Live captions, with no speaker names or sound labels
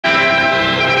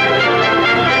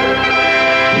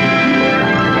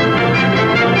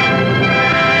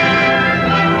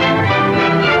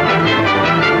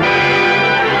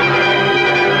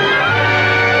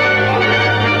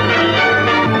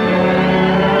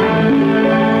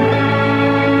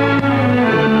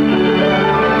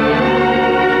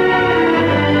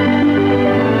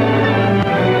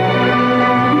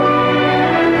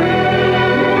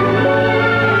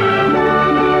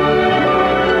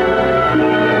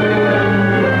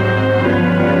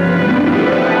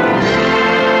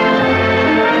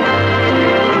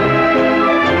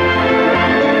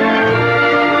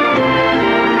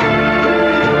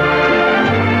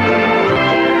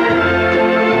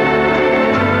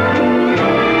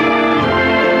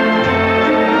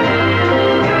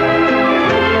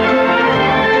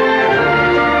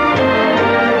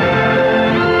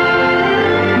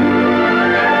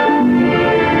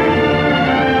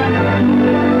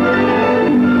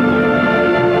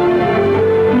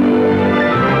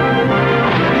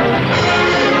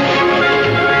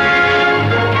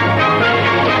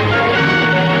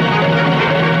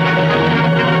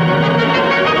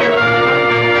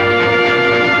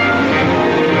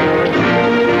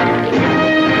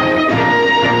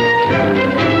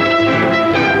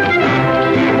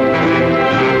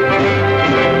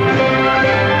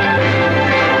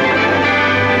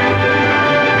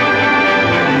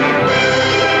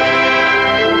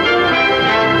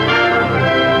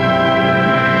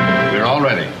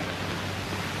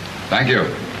you.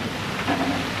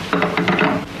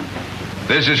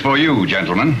 This is for you,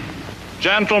 gentlemen.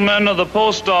 Gentlemen of the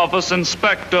Post Office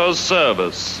Inspector's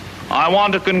Service, I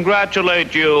want to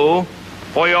congratulate you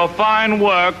for your fine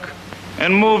work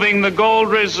in moving the gold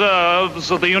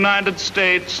reserves of the United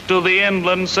States to the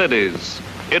inland cities.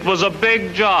 It was a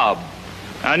big job,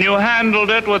 and you handled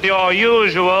it with your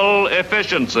usual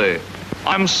efficiency.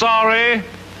 I'm sorry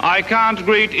I can't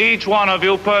greet each one of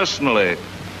you personally,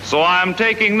 so I'm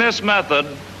taking this method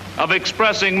of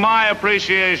expressing my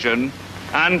appreciation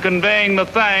and conveying the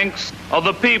thanks of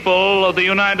the people of the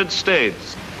United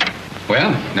States.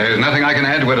 Well, there's nothing I can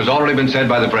add to what has already been said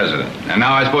by the President. And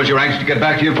now I suppose you're anxious to get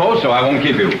back to your post, so I won't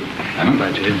keep you. I'm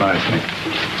glad you did buy us.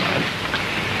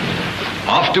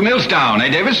 Off to Millstown, eh,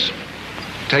 Davis?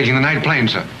 Taking the night plane,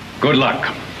 sir. Good luck.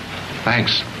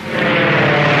 Thanks.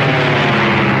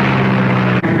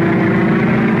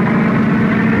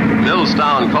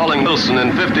 Millstown calling Wilson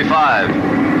in 55.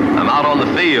 I'm out on the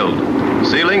field.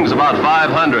 Ceiling's about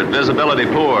 500, visibility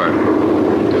poor.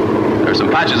 There's some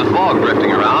patches of fog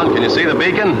drifting around. Can you see the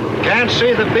beacon? Can't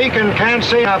see the beacon, can't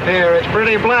see up here. It's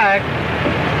pretty black.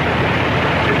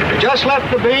 We just left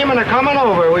the beam and are coming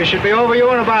over. We should be over you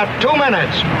in about 2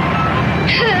 minutes.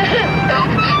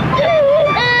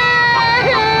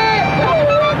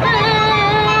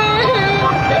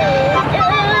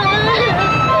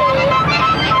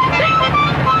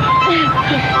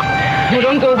 Oh,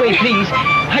 don't go away, please.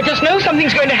 I just know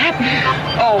something's going to happen.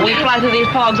 Oh, we fly through these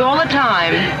fogs all the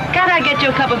time. Can't I get you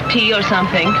a cup of tea or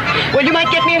something? Well, you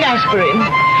might get me an aspirin.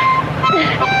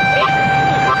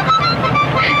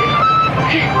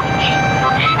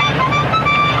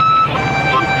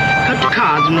 Cut the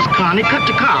cards, Miss Connie. Cut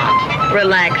the cards.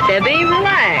 Relax, Debbie.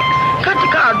 Relax. Cut the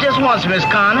cards just once, Miss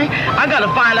Connie. I gotta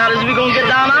find out as we're gonna get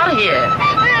down out of here.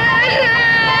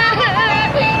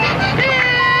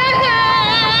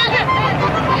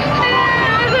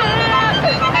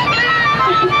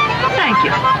 Thank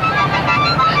you.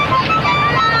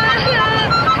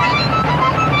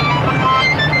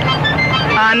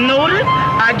 I knowed it.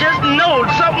 I just knowed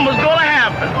something was gonna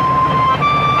happen.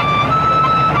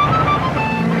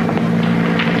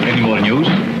 Any more news?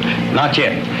 Not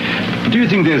yet. Do you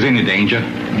think there's any danger?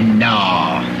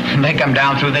 No. They come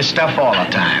down through this stuff all the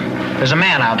time. There's a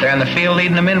man out there in the field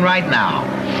leading them in right now.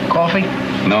 Coffee?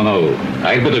 No.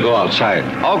 I'd better go outside.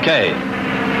 Okay.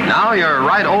 Now you're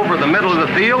right over the middle of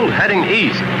the field, heading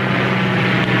east.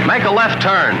 Make a left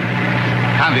turn.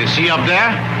 Can't they see up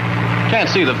there? Can't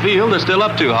see the field. They're still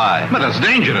up too high. But that's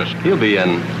dangerous. You'll be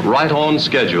in right on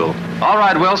schedule. All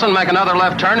right, Wilson, make another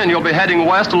left turn and you'll be heading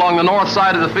west along the north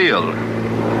side of the field.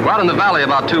 Go out in the valley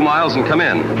about 2 miles and come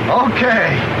in.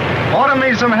 Okay. Order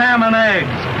me some ham and eggs.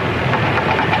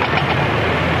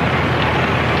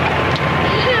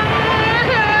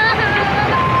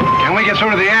 Can we get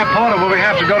through to the airport, or will we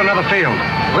have to go to another field?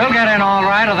 We'll get in all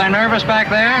right. Are they nervous back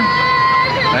there?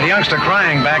 That youngster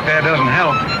crying back there doesn't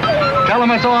help. Tell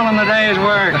them it's all in the day's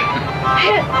work.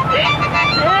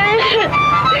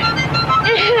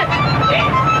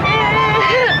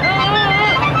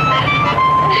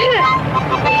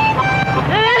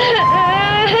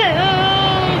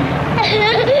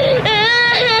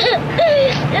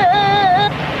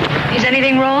 Is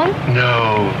anything wrong?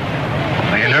 No.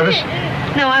 Are you nervous?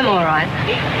 No, I'm all right.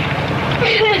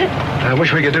 I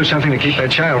wish we could do something to keep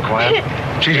that child quiet.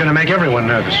 She's going to make everyone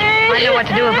nervous. I know what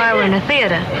to do if I were in a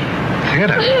theater.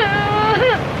 Theater?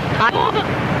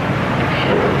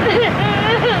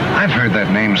 I've heard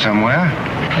that name somewhere.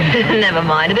 Never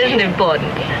mind, it isn't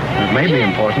important. It may be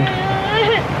important.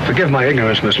 Forgive my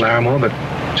ignorance, Miss Larimore, but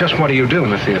just what do you do in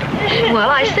the theater? Well,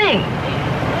 I sing.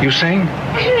 You sing?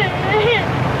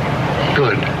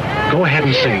 Good. Go ahead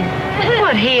and sing.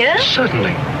 What, here?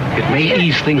 Certainly. It may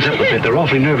ease things up a bit. They're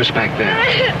awfully nervous back there.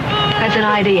 That's an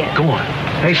idea. Go on.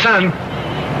 Hey, son,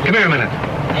 come here a minute.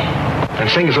 And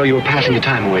sing as though you were passing the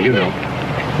time away, you know.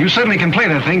 You certainly can play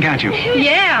that thing, can't you?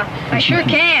 Yeah, I sure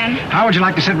can. How would you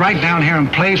like to sit right down here and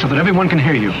play so that everyone can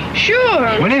hear you?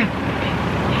 Sure. Will you?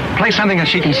 Play something that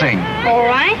she can sing. All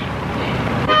right.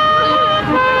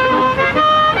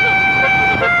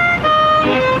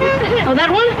 Oh, that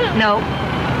one? No.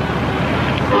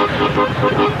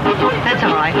 That's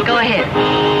all right. Go ahead.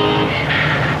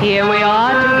 Here we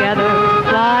are together,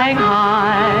 flying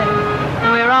high.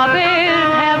 We're up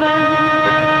in heaven,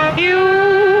 you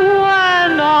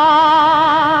and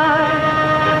I.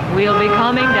 We'll be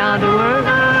coming down to earth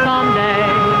someday.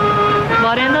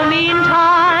 But in the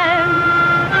meantime,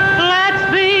 let's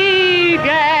be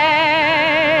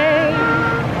gay.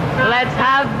 Let's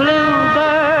have bluebirds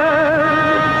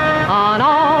on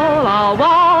all our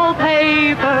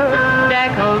wallpaper,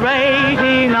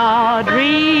 decorating our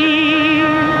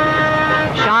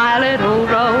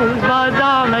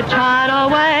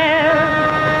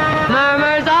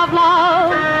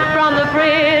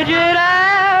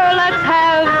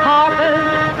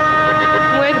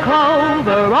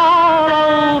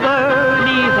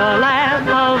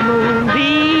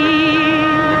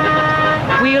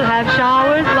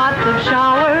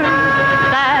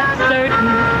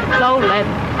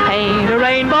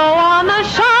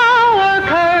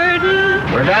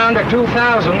down to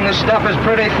 2,000. This stuff is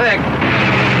pretty thick.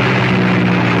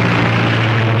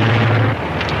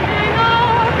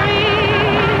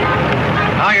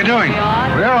 How you doing?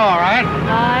 We're all right.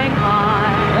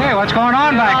 Hey, what's going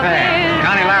on back there?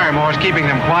 Connie Larrymore's keeping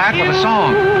them quiet with a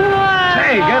song.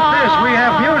 Hey, get this. We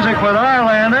have music with our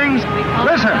landings.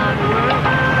 Listen.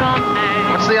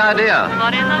 What's the idea?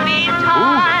 But in the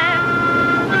meantime,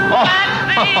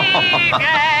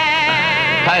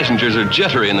 Passengers are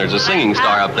jittery, and there's a singing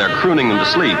star up there crooning them to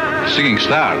sleep. Singing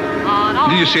star?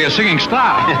 Did you say a singing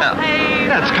star? Yeah.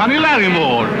 That's Connie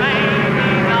Larrymore.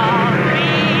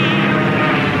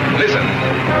 Listen.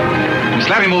 Miss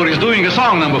Larrymore is doing a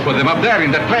song number for them up there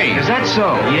in that plane. Is that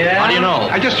so? Yeah. How do you know?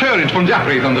 I just heard it from the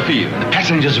operator on the field. The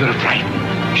passengers were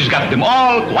frightened. She's got them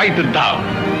all quieted down.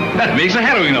 That makes a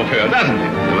heroine of her, doesn't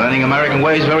it? You're learning American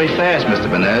ways very fast, Mr.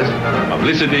 Benez.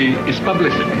 Publicity is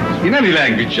publicity. In any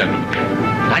language, gentlemen.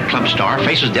 Nightclub star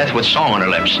faces death with song on her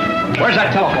lips. Where's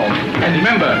that telephone? And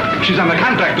remember, she's under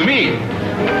contract to me.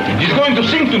 She's going to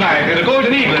sing tonight at the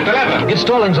Golden Eagle at 11. Get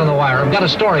Stallings on the wire. I've got a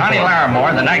story for Connie you.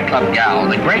 Larrymore, the nightclub gal,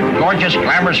 the great, gorgeous,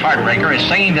 glamorous heartbreaker, is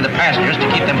singing to the passengers to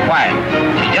keep them quiet.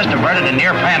 She just averted a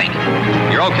near panic.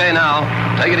 You're okay now.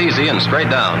 Take it easy and straight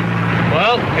down.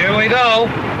 Well, here we go.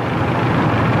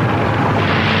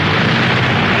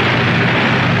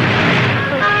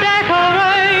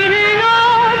 decorating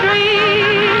our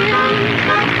dreams.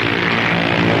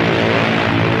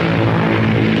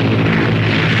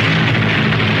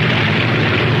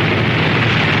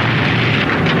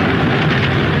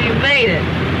 You made it.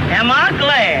 Am I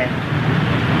glad?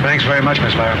 Thanks very much,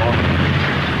 Miss Larrymore.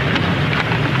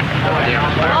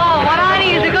 Oh, what I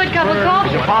need is a good cup of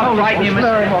coffee. All right, you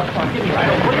Mr.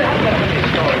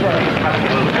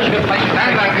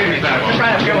 Stand back here, Miss Larrymore.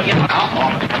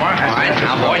 All right,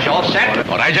 now, boys, you all set?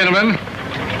 All right, gentlemen.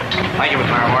 Thank you, Miss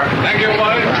Larrymore. Thank you,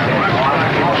 boys.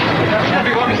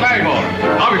 Coffee for Miss Larrymore.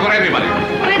 Coffee for everybody.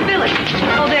 Where's Billy?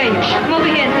 Oh, there you are. Come over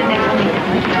here and sit next to me.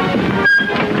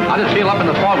 How did it feel up in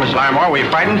the fog, Miss Larrymore? Were you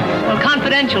frightened? Well,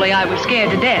 confidentially, I was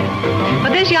scared to death.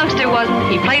 But this youngster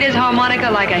wasn't. He played his harmonica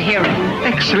like a hero.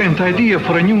 Excellent idea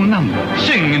for a new number.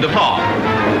 Sing in the fog.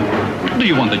 Do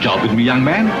you want a job with me, young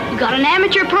man? You got an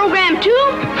amateur program,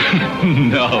 too?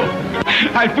 No.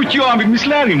 I'll put you on with Miss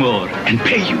Larrymore and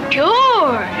pay you.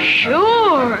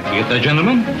 Sure. Get that,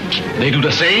 gentlemen? They do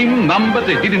the same number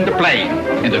they did in the play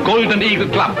in the Golden Eagle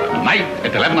Club tonight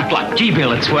at 11 o'clock. Gee,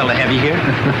 Bill, it's swell to have you here.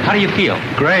 How do you feel?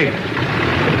 Great.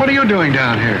 What are you doing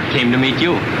down here? Came to meet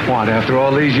you. What, after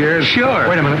all these years? Sure.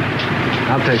 Wait a minute.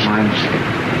 I'll take mine.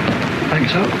 Thank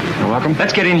you, sir. You're welcome.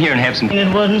 Let's get in here and have some...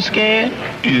 It wasn't scared?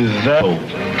 Is that...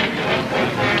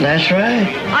 That's right.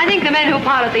 I think the men who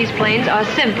pilot these planes are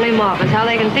simply marvelous. How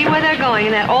they can see where they're going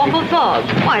in that awful fog.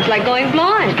 Why, it's like going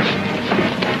blind.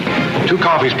 2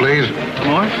 coffees, please.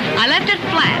 More? I left it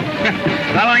flat.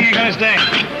 How long are you going to stay?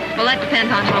 Well, that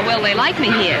depends on how well they like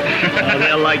me here.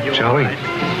 They'll like you. Shall we?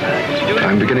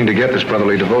 I'm beginning to get this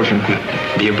brotherly devotion.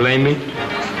 Do you blame me?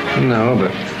 No,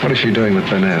 but what is she doing with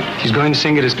Benez? She's going to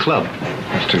sing at his club.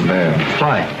 That's too bad.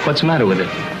 Why? What's the matter with it?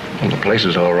 Well, the place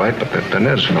is all right, but that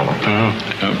Benez fellow.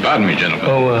 Pardon me, gentlemen.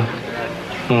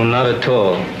 Oh, not at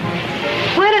all.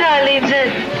 Where did I leave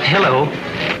it? Hello.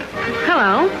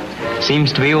 Hello.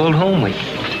 Seems to be old home week.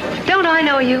 Don't I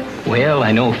know you? Well,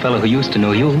 I know a fellow who used to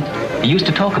know you. He used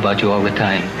to talk about you all the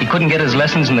time. He couldn't get his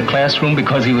lessons in the classroom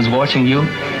because he was watching you.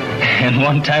 And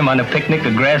one time on a picnic,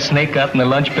 a grass snake got in the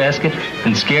lunch basket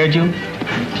and scared you.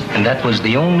 And that was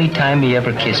the only time he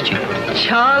ever kissed you.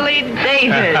 Charlie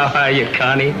Davis. How are you,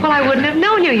 Connie? Well, I wouldn't have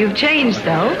known you. You've changed,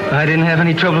 though. I didn't have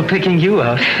any trouble picking you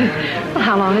out. Well,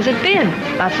 how long has it been?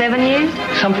 About 7 years?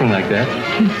 Something like that.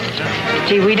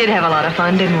 Gee, we did have a lot of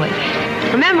fun, didn't we?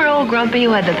 Remember old Grumpy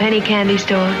who had the penny candy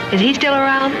store? Is he still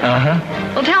around? Uh-huh.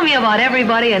 Well, tell me about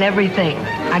everybody and everything.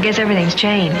 I guess everything's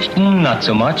changed. Not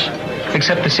so much.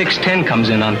 Except the 610 comes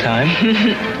in on time.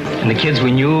 And the kids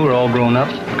we knew are all grown up,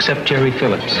 except Jerry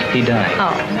Phillips. He died.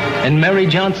 Oh. And Mary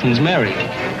Johnson's married.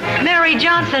 Mary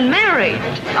Johnson married?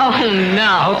 Oh, no.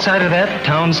 Outside of that,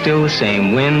 town's still the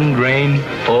same. Wind, rain,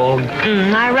 fog.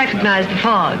 I recognize the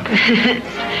fog.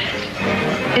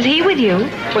 Is he with you?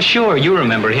 Well, sure, you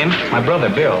remember him. My brother,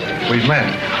 Bill. We've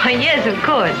met. Why, yes, of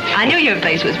course. I knew your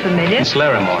face was familiar. Miss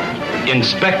Larrymore.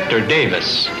 Inspector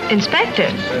Davis. Inspector?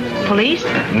 Police?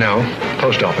 No,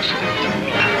 post office.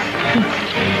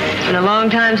 It's been a long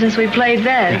time since we played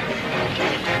that.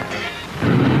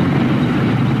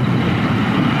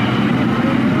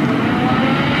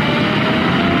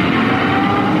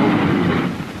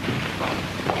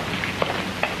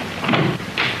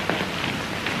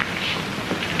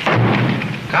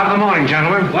 Top of the morning,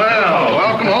 gentlemen. Well,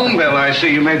 welcome home, Bill. I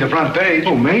see you made the front page.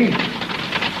 Oh, me?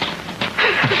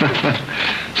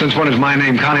 Since when is my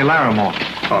name Connie Larimore?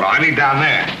 Oh, no, I mean down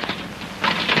there.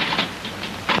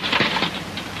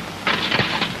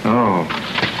 Oh,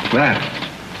 that.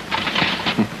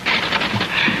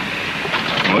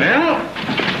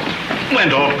 Well,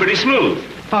 went off pretty smooth.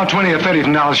 About $20 or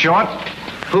 $30 short.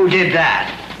 Who did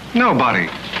that? Nobody.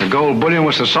 The gold bullion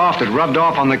was so soft it rubbed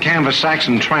off on the canvas sacks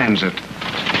in transit.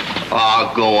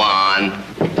 Oh, go on.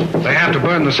 They have to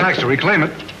burn the sacks to reclaim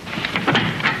it.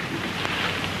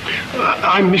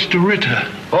 I'm Mr. Ritter.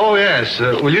 Oh, yes.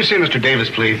 Will you see Mr. Davis,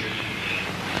 please?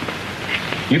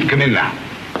 You can come in now.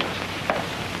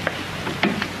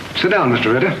 Sit down,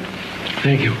 Mr. Ritter.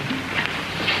 Thank you.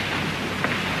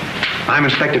 I'm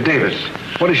Inspector Davis.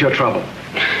 What is your trouble?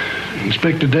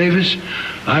 Inspector Davis,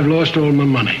 I've lost all my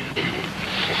money.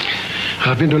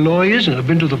 I've been to lawyers and I've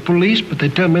been to the police, but they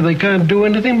tell me they can't do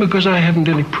anything because I haven't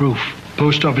any proof.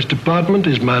 Post Office Department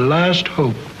is my last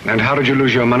hope. And how did you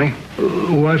lose your money?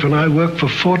 Wife and I worked for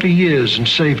 40 years and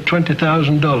saved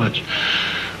 $20,000.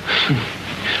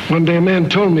 One day a man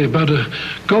told me about a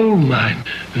gold mine,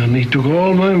 and he took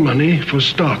all my money for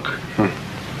stock.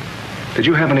 Did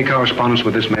you have any correspondence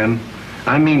with this man?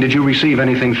 I mean, did you receive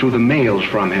anything through the mails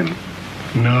from him?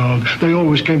 No, they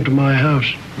always came to my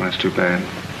house. That's too bad.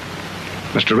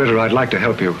 Mr. Ritter, I'd like to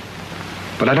help you,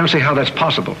 but I don't see how that's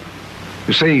possible.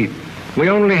 You see, we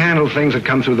only handle things that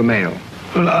come through the mail.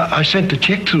 Well, I sent a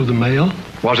check through the mail.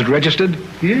 Was it registered?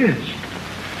 Yes.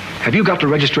 Have you got the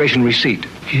registration receipt?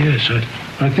 Yes,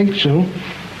 I think so.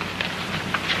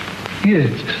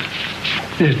 Yes,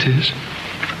 it is.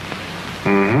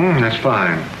 That's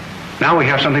fine. Now we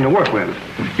have something to work with.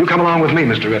 You come along with me,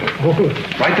 Mr. Ritter. Oh.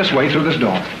 Right this way through this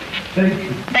door. Thank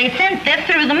you. They sent this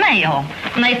through the mail,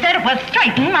 and they said it would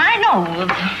straighten my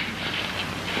nose.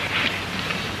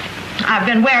 I've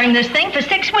been wearing this thing for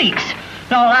 6 weeks,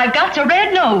 and all I've got's a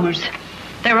red nose.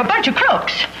 They're a bunch of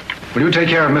crooks. Will you take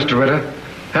care of Mr. Ritter?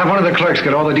 Have one of the clerks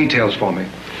get all the details for me.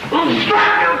 What's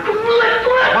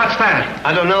that?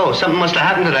 I don't know. Something must have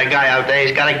happened to that guy out there.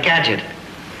 He's got a gadget.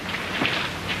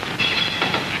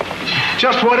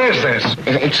 Just what is this?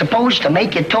 It's supposed to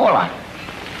make you taller.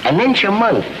 An inch a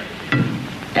month.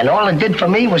 And all it did for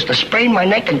me was to sprain my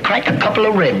neck and crack a couple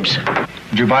of ribs.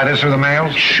 Did you buy this through the mail?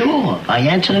 Sure. I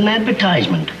answered an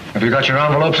advertisement. Have you got your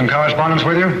envelopes and correspondence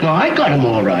with you? No, I got them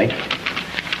all right.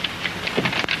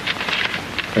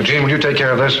 Now, Gene, will you take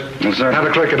care of this? Yes, sir. Have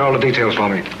the clerk get all the details for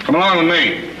me. Come along with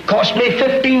me. Cost me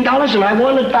 $15 and I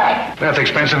want it back. That's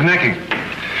expensive necking.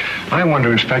 I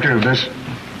wonder, Inspector, if this...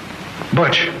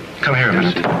 Butch, come here a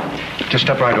minute. Just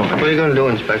step right over. What are you going to do,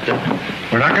 Inspector?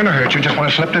 We're not going to hurt you. Just want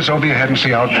to slip this over your head and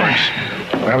see how it works.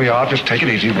 There we are. Just take it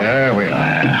easy. There we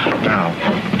are. Now.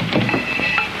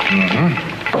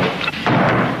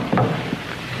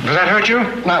 Does that hurt you?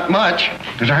 Not much.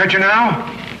 Does it hurt you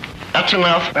now? That's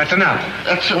enough. That's enough.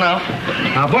 That's enough.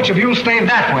 Now, Butch, if you'll stay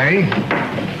that way,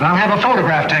 I'll have a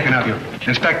photograph taken of you.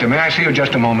 Inspector, may I see you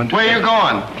just a moment? Where are you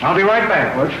going? I'll be right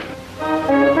back, Butch.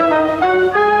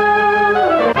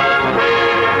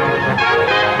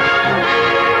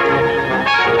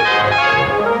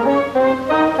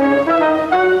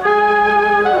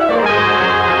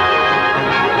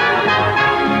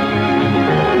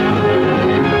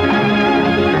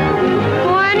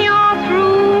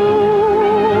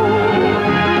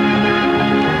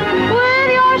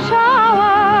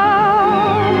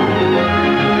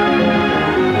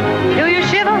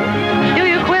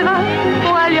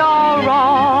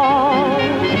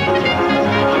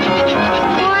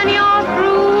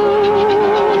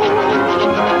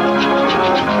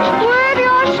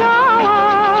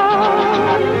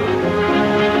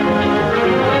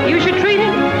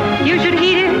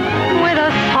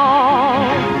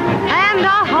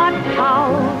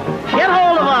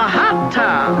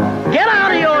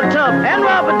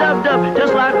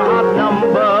 Just like a hot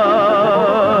number,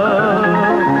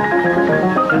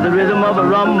 to the rhythm of a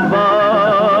rumba.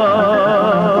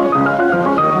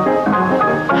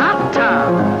 Hot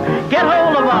towel, get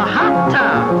hold of a hot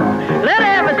towel. Let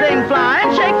everything fly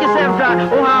and shake yourself dry.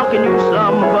 Oh, how can you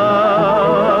slumber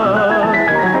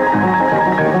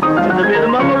to the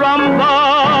rhythm of a rumba?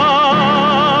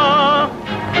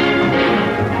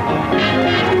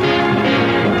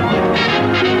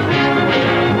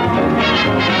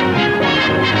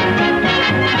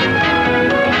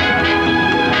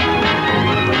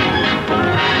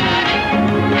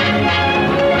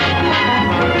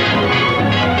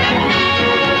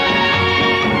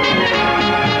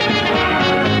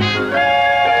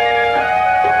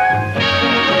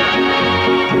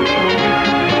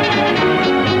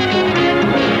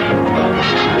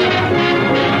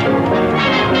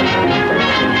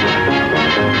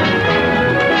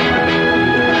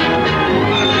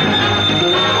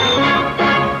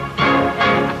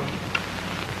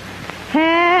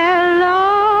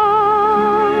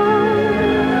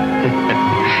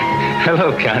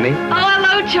 Hello, Connie. Oh,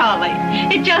 hello, Charlie.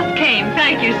 It just came.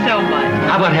 Thank you so much.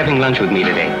 How about having lunch with me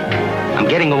today? I'm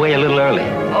getting away a little early.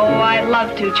 Oh, I'd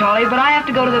love to, Charlie, but I have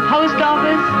to go to the post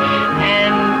office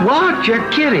and... What? You're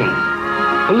kidding.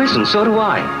 Well, listen, so do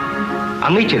I.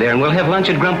 I'll meet you there and we'll have lunch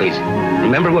at Grumpy's.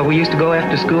 Remember where we used to go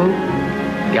after school?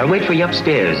 Yeah, I'll wait for you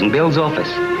upstairs in Bill's office.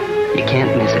 You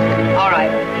can't miss it. All right.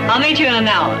 I'll meet you in an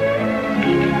hour.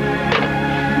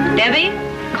 Debbie,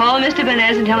 call Mr.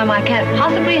 Benez and tell him I can't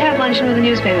possibly have luncheon with the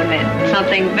newspaper men.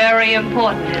 Something very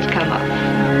important has come up.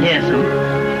 Yes,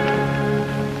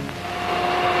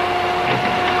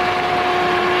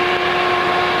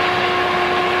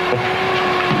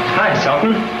 Hi,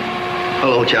 Sultan.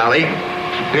 Hello, Charlie.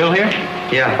 Bill here?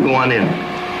 Yeah, go on in.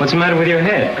 What's the matter with your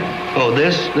head? Oh,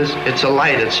 it's a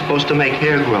light. It's supposed to make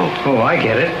hair grow. Oh, I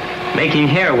get it. Making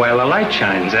hair while the light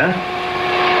shines, huh?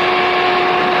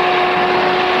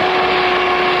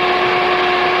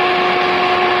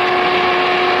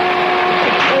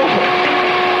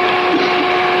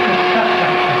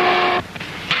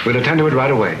 We'll attend to it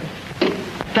right away.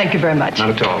 Thank you very much. Not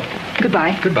at all.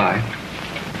 Goodbye. Goodbye.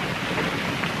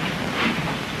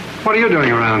 What are you doing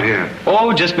around here?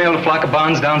 Oh, just mailed a flock of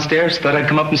bonds downstairs. Thought I'd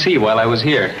come up and see you while I was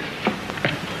here.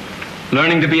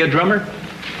 Learning to be a drummer?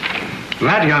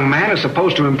 That, young man, is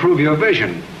supposed to improve your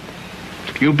vision.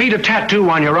 You beat a tattoo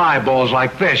on your eyeballs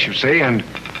like this, you see, and...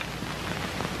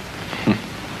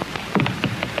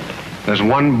 There's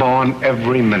one born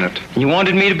every minute. You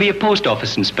wanted me to be a post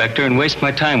office inspector and waste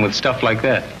my time with stuff like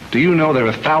that. Do you know there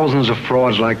are thousands of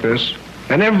frauds like this?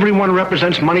 And every one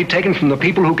represents money taken from the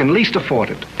people who can least afford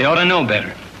it. They ought to know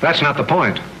better. That's not the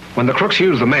point. When the crooks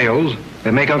use the mails,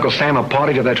 they make Uncle Sam a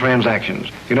party to their transactions.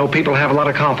 You know, people have a lot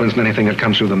of confidence in anything that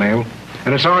comes through the mail.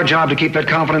 And it's our job to keep that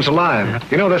confidence alive.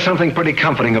 You know, there's something pretty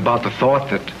comforting about the thought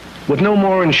that with no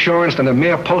more insurance than a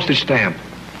mere postage stamp,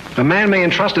 a man may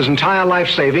entrust his entire life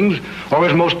savings or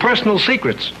his most personal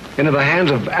secrets into the hands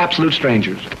of absolute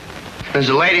strangers. There's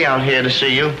a lady out here to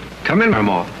see you. Come in,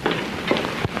 Vermore.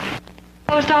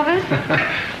 Post office?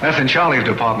 That's in Charlie's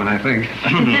department, I think.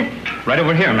 Right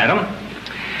over here, madam.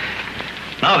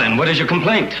 Now then, what is your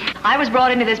complaint? I was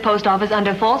brought into this post office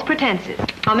under false pretenses.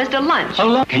 On Mr. Lunch.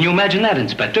 Oh, can you imagine that,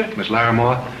 Inspector? Miss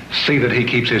Larimore, see that he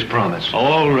keeps his promise.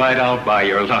 All right, I'll buy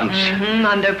your lunch.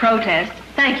 Under protest.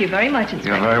 Thank you very much, Inspector.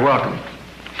 You're very welcome.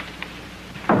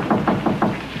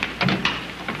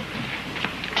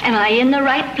 Am I in the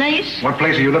right place? What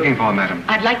place are you looking for, madam?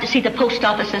 I'd like to see the post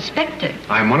office inspector.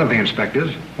 I'm one of the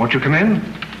inspectors. Won't you come in?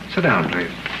 Sit down,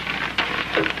 please.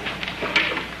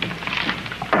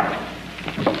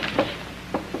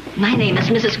 My name is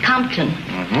Mrs. Compton.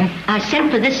 I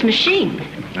sent for this machine.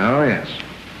 Oh, yes.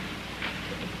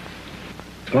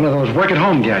 It's one of those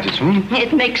work-at-home gadgets,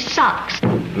 It makes socks.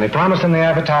 And they promised in the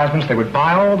advertisements they would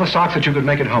buy all the socks that you could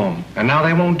make at home. And now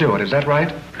they won't do it. Is that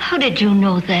right? How did you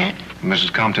know that?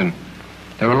 Mrs. Compton,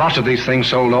 there are lots of these things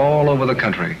sold all over the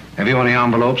country. Have you any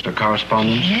envelopes or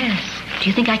correspondence? Yes. Do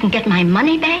you think I can get my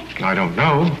money back? I don't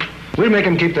know. We'll make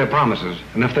them keep their promises.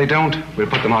 And if they don't, we'll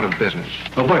put them out of business.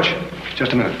 Oh, Butch,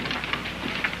 just a minute.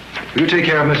 Will you take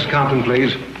care of Mrs. Compton,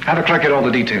 please? Have a clerk get all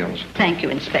the details. Thank you,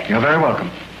 Inspector. You're very welcome.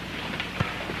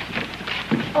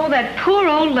 Oh, that poor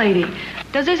old lady.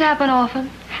 Does this happen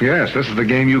often? Yes, this is the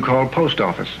game you call post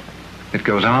office. It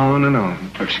goes on and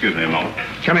on. Excuse me a moment.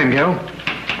 Come in, Gil.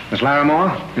 Miss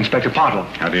Larimore, Inspector Pottle.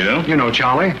 How do you do? You know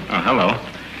Charlie. Oh, hello.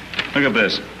 Look at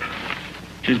this.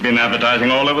 She's been advertising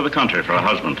all over the country for a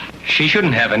husband. She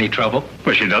shouldn't have any trouble.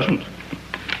 Well, she doesn't.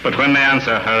 But when they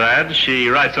answer her ads, she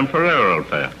writes them for railroad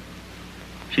fare.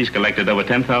 She's collected over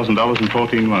 $10,000 in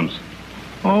 14 months.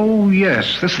 Oh,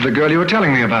 yes. This is the girl you were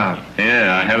telling me about.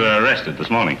 Yeah, I had her arrested this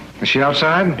morning. Is she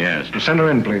outside? Yes. Well, send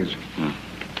her in, please.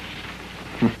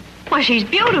 Why, she's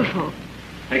beautiful.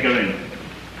 Take her in.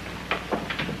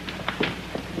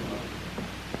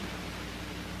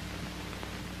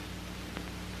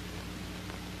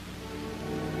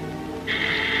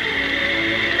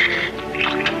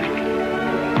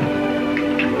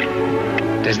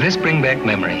 Does this bring back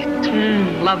memories?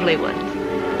 Lovely ones.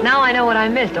 Now I know what I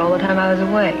missed all the time I was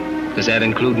away. Does that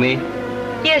include me?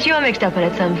 Yes, you're mixed up in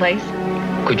it someplace.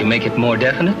 Could you make it more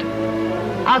definite?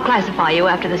 I'll classify you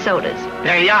after the sodas.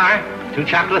 There you are. 2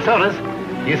 chocolate sodas.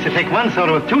 Used to take 1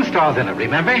 soda with 2 straws in it,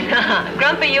 remember?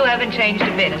 Grumpy, you haven't changed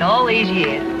a bit in all these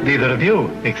years. Neither of you,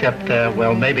 except,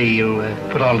 well, maybe you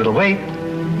put on a little weight.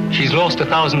 She's lost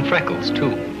 1,000 freckles,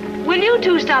 too. Will you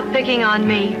two stop picking on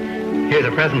me? Here's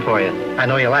a present for you. I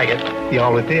know you like it. You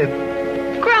always did.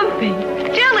 Grumpy,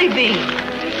 jelly bean.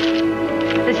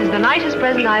 This is the nicest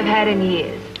present I've had in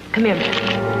years. Come here,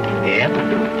 man. Yeah?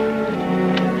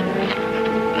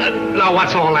 Now,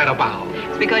 what's all that about?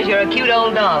 It's because you're a cute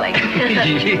old darling.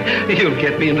 You'll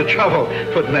get me into trouble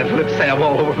putting that lip salve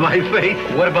all over my face.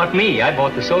 What about me? I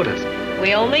bought the sodas.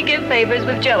 We only give favors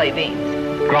with jelly beans.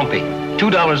 Grumpy,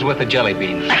 $2 worth of jelly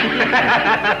beans.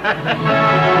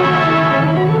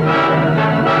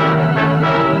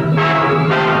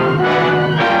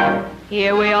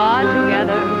 Here we are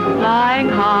together, flying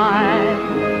high.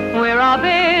 We're up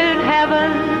in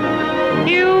heaven,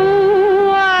 you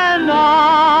and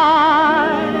I.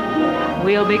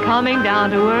 We'll be coming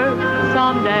down to earth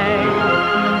someday.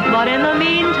 But in the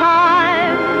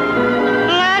meantime,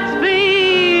 let's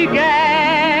be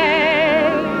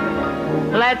gay.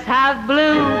 Let's have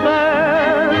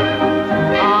bluebirds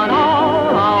on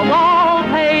all our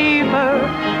wallpaper,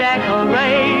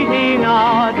 decorating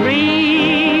our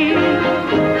dreams.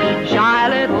 Shy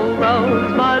little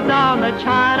rosebuds on the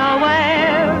china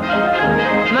ware,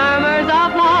 murmurs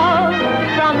of love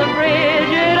from the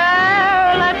frigid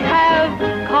air. Let's have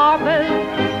carpets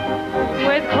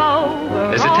with clover.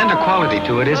 There's a tender quality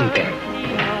to it, isn't there?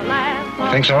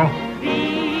 Think so?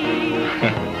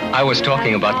 I was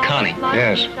talking about Connie.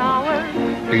 Yes.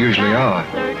 You usually are.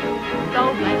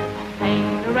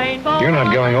 You're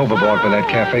not going overboard for that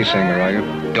cafe singer, are you?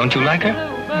 Don't you like her?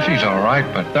 She's all right,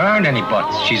 but there aren't any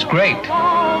buts. She's great.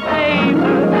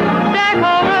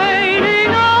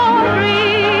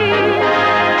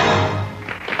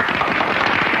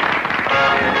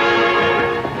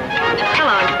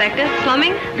 Hello, Inspector.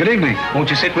 Slumming? Good evening. Won't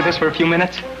you sit with us for a few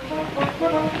minutes?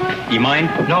 You mind?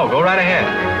 No, go right ahead.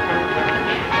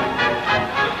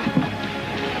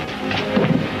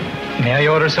 May I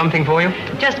order something for you?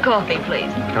 Just coffee,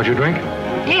 please. Don't you drink?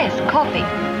 Yes, coffee.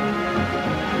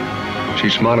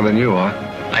 She's smarter than you are.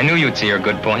 I knew you'd see her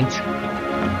good points.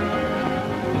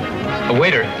 A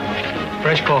waiter,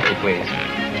 fresh coffee, please.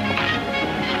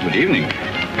 Good evening.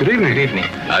 Good evening. Good evening.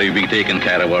 Are you being taken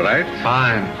care of all right?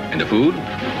 Fine. And the food?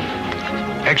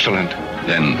 Excellent.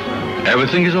 Then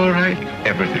everything is all right?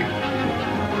 Everything.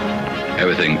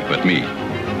 Everything but me.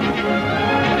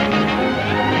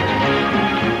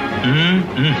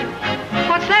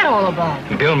 What's that all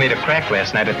about? Bill made a crack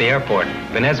last night at the airport.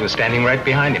 Vanez was standing right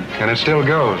behind him. And it still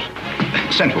goes.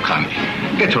 Send for Connie.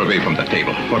 Get her away from the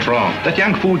table. What's wrong? That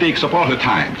young fool takes up all her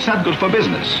time. It's not good for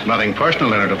business. Nothing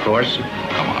personal in it, of course.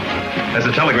 Come on. There's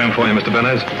a telegram for you, Mr.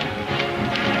 Benez.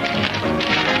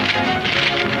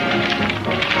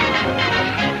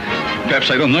 Perhaps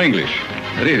I don't know English.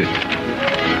 Read it.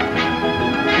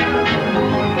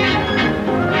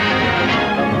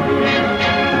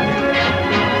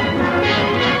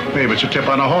 Maybe it's a tip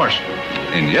on a horse.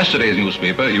 In yesterday's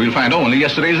newspaper, you will find only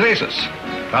yesterday's races.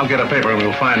 I'll get a paper and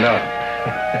we'll find out.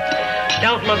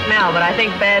 Don't look now, but I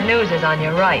think bad news is on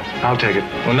your right. I'll take it.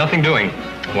 Well, nothing doing.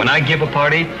 When I give a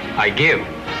party, I give.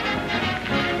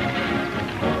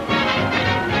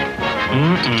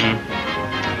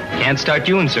 Can't start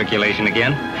you in circulation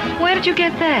again. Where did you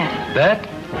get that? That?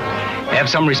 Have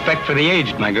some respect for the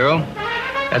aged, my girl.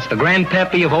 That's the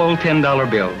grandpappy of all $10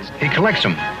 bills. He collects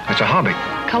them. That's a hobby.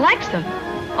 Collects them?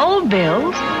 Old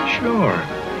bills? Sure.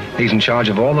 He's in charge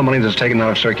of all the money that's taken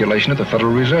out of circulation at the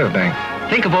Federal Reserve Bank.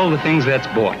 Think of all the things that's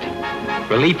bought.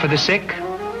 Relief for the sick,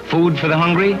 food for the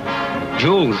hungry,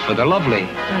 jewels for the lovely.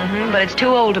 But it's too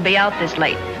old to be out this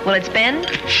late. Will it spend?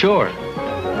 Sure.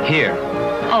 Here.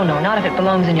 Oh, no, not if it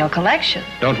belongs in your collection.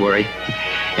 Don't worry.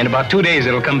 In about 2 days,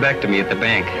 it'll come back to me at the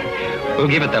bank. We'll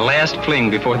give it the last fling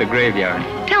before the graveyard.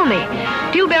 Tell me,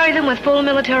 do you bury them with full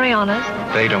military honors?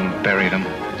 They don't bury them.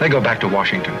 They go back to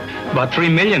Washington. About 3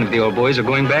 million of the old boys are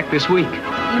going back this week.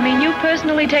 You mean you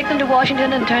personally take them to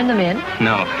Washington and turn them in?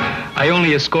 No, I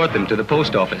only escort them to the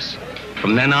post office.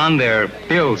 From then on, they're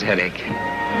Bill's headache.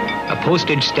 A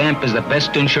postage stamp is the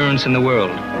best insurance in the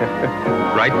world.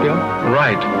 Right, Bill?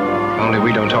 Right. Only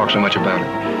we don't talk so much about it.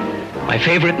 My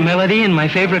favorite melody and my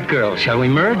favorite girl. Shall we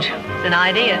merge? It's an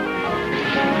idea.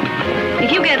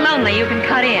 If you get lonely, you can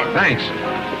cut in. Thanks.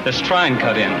 Let's try and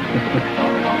cut in.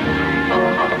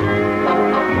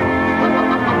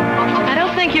 I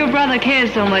don't think your brother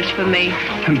cares so much for me.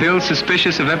 Bill's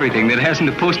suspicious of everything that hasn't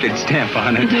a postage stamp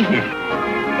on it.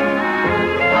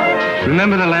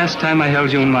 Remember the last time I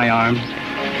held you in my arms?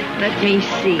 Let me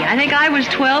see. I think I was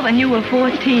 12 and you were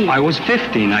 14. I was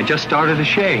 15. I just started to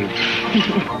shave.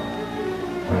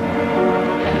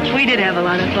 We did have a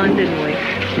lot of fun, didn't we?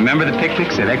 Remember the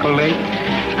picnics at Echo Lake?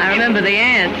 I remember the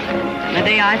ants. The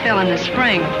day I fell in the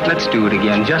spring. Let's do it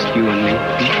again, just you and me.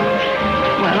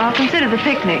 Well, I'll consider the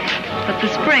picnic, but the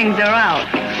springs are out.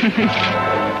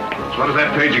 What is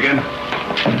that page again?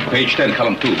 Page 10,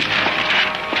 column 2.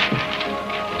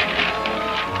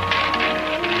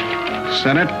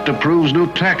 Senate approves new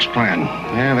tax plan.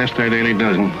 Yeah, that's their daily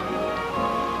dozen.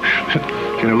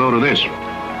 Get a load of this.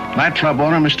 Nightclub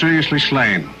owner mysteriously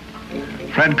slain.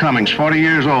 Fred Cummings, 40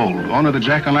 years old, owner of the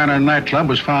Jack-o'-lantern nightclub,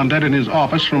 was found dead in his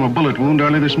office from a bullet wound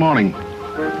early this morning.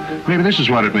 Maybe this is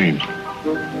what it means.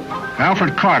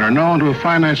 Alfred Carter, known to have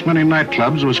financed many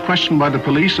nightclubs, was questioned by the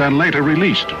police and later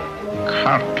released.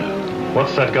 Carter.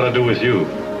 What's that got to do with you?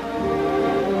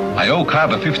 I owe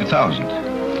Carter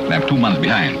 $50,000. And I'm 2 months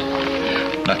behind.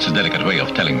 That's a delicate way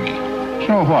of telling me.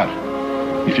 So what?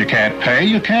 If you can't pay,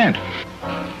 you can't.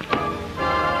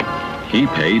 He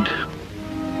paid.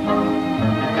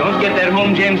 Don't get that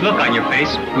home James look on your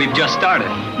face. We've just started.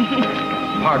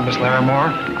 Pardon, Miss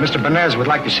Larimore. Mr. Benez would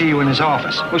like to see you in his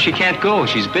office. Well, she can't go.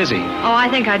 She's busy. Oh, I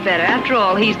think I'd better. After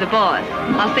all, he's the boss.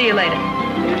 I'll see you later.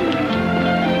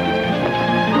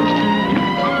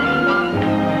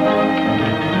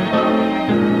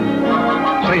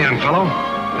 Say, young fellow,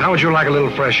 how would you like a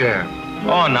little fresh air?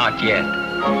 Oh, not yet.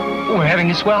 We're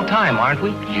having a swell time, aren't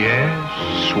we?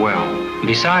 Yes, swell.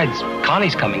 Besides,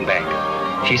 Connie's coming back.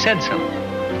 She said so.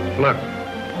 Look,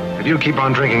 if you keep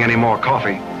on drinking any more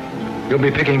coffee, you'll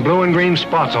be picking blue and green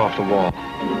spots off the wall.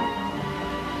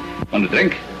 Want a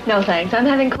drink? No, thanks. I'm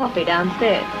having coffee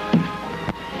downstairs.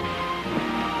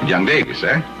 Young Davis,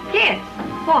 eh? Yes.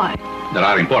 Why? There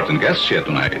are important guests here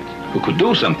tonight who could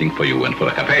do something for you and for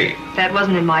a cafe. That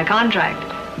wasn't in my contract.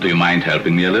 Do you mind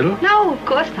helping me a little? No, of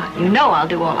course not. You know I'll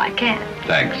do all I can.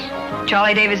 Thanks.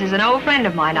 Charlie Davis is an old friend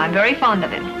of mine. I'm very fond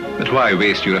of him. But why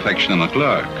waste your affection on a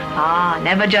clerk? Ah,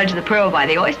 never judge the pearl by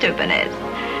the oyster, Benez.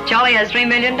 Charlie has $3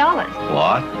 million.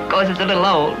 What? Of course, it's a little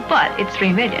old, but it's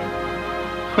 $3 million.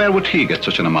 Where would he get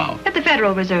such an amount? At the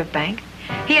Federal Reserve Bank.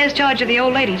 He has charge of the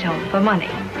old ladies' home for money.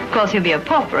 Of course, he'll be a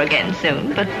pauper again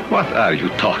soon, but... What are you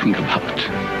talking about?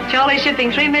 Charlie's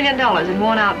shipping $3 million in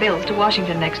worn-out bills to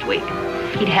Washington next week.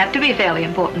 He'd have to be fairly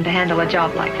important to handle a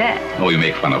job like that. Oh, you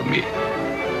make fun of me.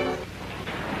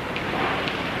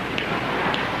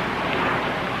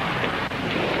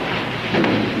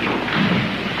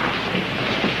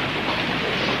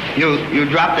 You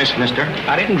dropped this, mister.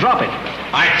 I didn't drop it.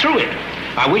 I threw it.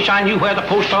 I wish I knew where the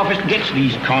post office gets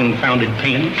these confounded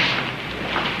pens.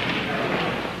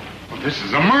 Well, this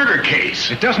is a murder case.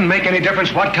 It doesn't make any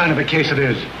difference what kind of a case it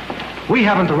is. We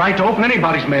haven't the right to open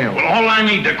anybody's mail. Well, all I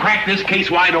need to crack this case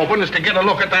wide open is to get a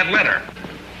look at that letter.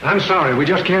 I'm sorry, we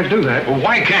just can't do that. Well,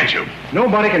 why can't you?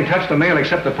 Nobody can touch the mail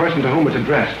except the person to whom it's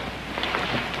addressed.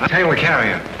 I tail the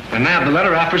carrier and nab the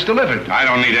letter after it's delivered. I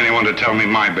don't need anyone to tell me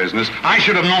my business. I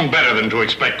should have known better than to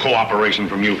expect cooperation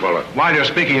from you, fella. While you're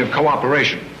speaking of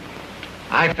cooperation,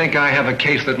 I think I have a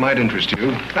case that might interest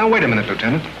you. Now, wait a minute,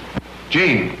 Lieutenant.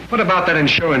 Gene, what about that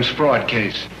insurance fraud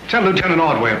case? Tell Lieutenant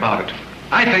Ordway about it.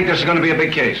 I think this is going to be a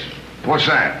big case. What's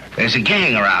that? There's a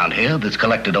gang around here that's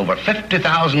collected over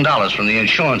 $50,000 from the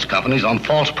insurance companies on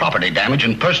false property damage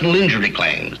and personal injury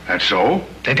claims. That's so?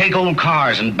 They take old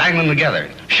cars and bang them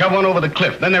together, shove one over the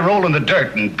cliff, then they roll in the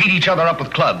dirt and beat each other up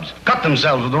with clubs, cut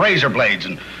themselves with razor blades,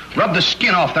 and rub the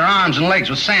skin off their arms and legs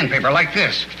with sandpaper like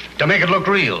this to make it look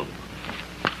real.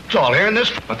 It's all here in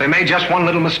this. But they made just one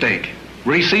little mistake.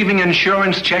 Receiving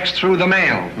insurance checks through the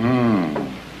mail.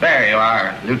 There you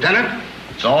are, Lieutenant.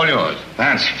 It's all yours.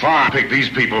 That's fine. Pick these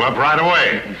people up right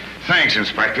away. Thanks,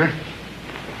 Inspector.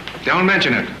 Don't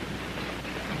mention it.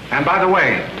 And by the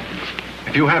way,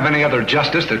 if you have any other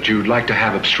justice that you'd like to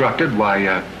have obstructed,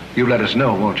 why, you let us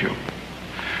know, won't you?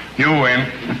 You win.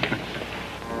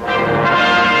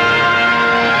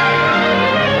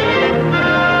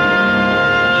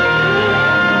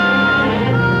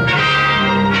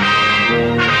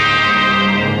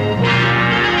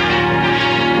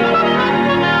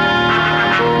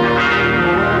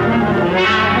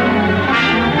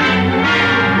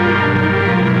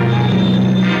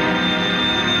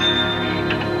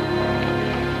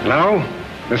 Hello?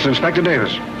 This is Inspector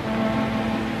Davis.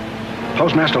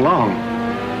 Postmaster Long.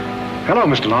 Hello,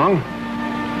 Mr. Long.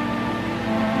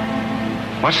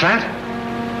 What's that?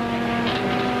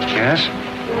 Yes?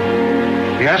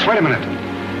 Yes, wait a minute.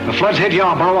 The floods hit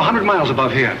Yarborough 100 miles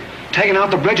above here, taking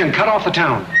out the bridge and cut off the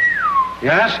town.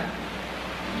 Yes?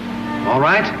 All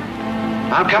right.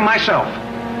 I'll come myself.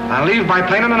 I'll leave by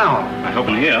plane in an hour. I hope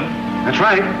in here. That's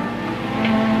right.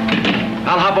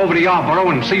 I'll hop over to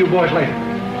Yarborough and see you boys later.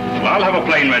 Well, I'll have a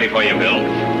plane ready for you, Bill.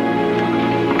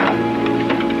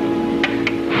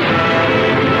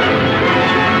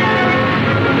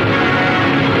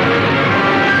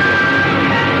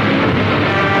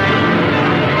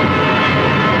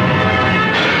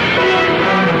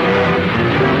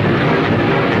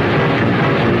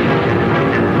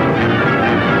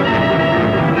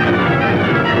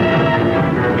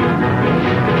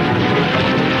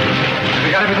 Have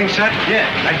you got everything set? set? Yeah,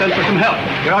 I've done for some help.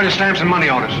 Get all your stamps and money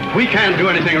orders. We can't do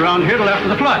anything around here till after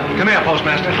the flood. Come here,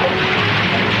 Postmaster.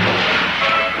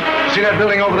 See that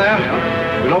building over there?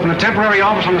 We'll open a temporary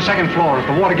office on the second floor. If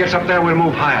the water gets up there, we'll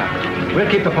move higher. We'll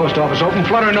keep the post office open,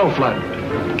 flood or no flood.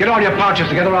 Get all your pouches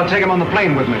together. I'll take them on the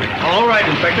plane with me. All right,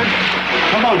 Inspector.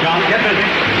 Come on, John. Get busy.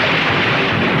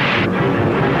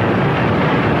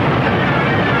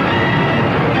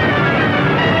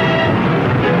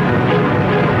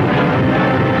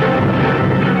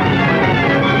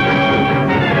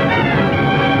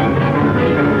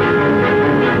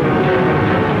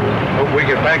 Hope we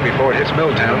get back before it hits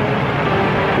Milltown.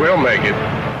 We'll make it.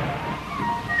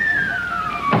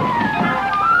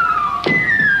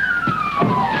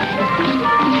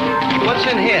 What's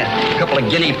in here? A couple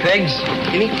of guinea pigs.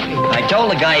 I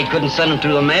told the guy he couldn't send them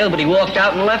through the mail, but he walked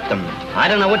out and left them. I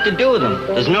don't know what to do with them.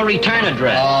 There's no return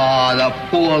address. Oh, the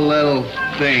poor little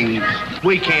things.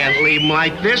 We can't leave them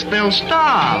like this. They'll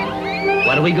starve.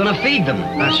 What are we going to feed them?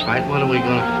 That's right. What are we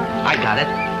going to... I got it.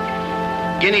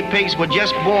 Guinea pigs were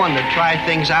just born to try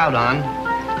things out on.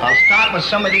 I'll start with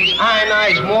some of these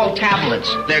ionized malt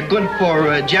tablets. They're good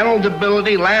for general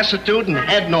debility, lassitude, and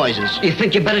head noises. You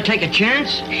think you better take a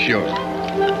chance? Sure.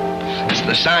 It's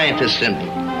the scientist in me.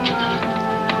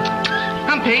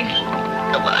 Come, Pig.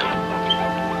 Come on.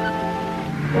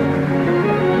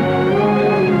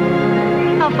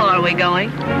 How far are we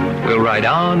going? We'll ride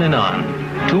on and on.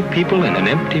 Two people in an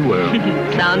empty world.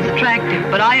 Sounds attractive,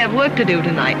 but I have work to do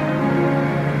tonight.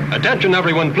 Attention,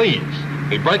 everyone, please.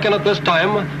 We break in at this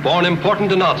time for an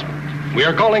important announcement. We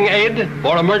are calling aid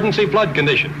for emergency flood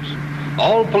conditions.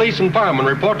 All police and firemen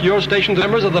report to your stations.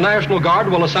 Members of the National Guard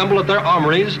will assemble at their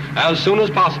armories as soon as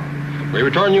possible. We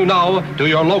return you now to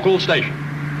your local station.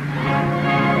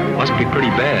 Must be pretty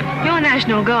bad. You're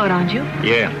National Guard, aren't you?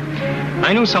 Yeah.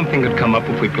 I knew something could come up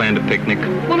if we planned a picnic.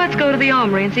 Well, let's go to the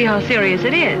armory and see how serious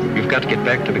it is. You've got to get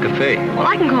back to the cafe. Well,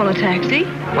 I can call a taxi.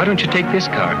 Why don't you take this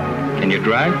car? Can you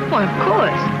drive? Why, of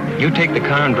course. You take the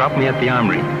car and drop me at the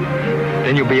armory.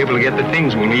 Then you'll be able to get the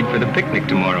things we'll need for the picnic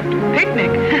tomorrow.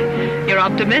 Picnic? You're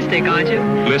optimistic, aren't you?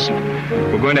 Listen,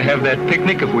 we're going to have that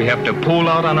picnic if we have to pull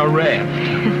out on a raft.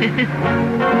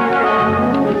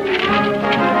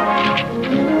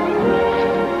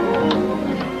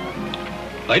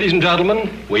 Ladies and gentlemen,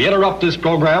 we interrupt this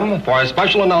program for a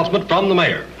special announcement from the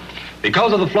mayor.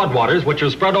 Because of the floodwaters, which are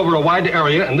spread over a wide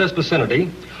area in this vicinity,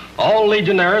 all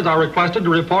Legionnaires are requested to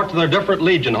report to their different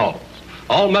Legion halls.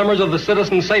 All members of the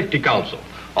Citizen Safety Council,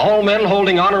 all men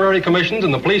holding honorary commissions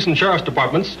in the police and sheriff's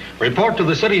departments, report to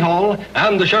the City Hall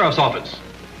and the sheriff's office.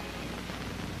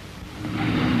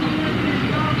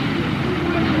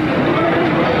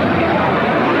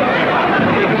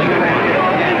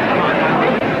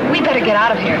 We better get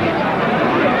out of here.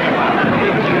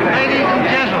 Ladies and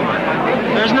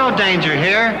gentlemen, there's no danger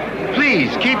here.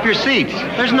 Please, keep your seats.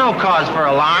 There's no cause for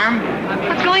alarm.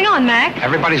 What's going on, Mac?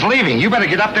 Everybody's leaving. You better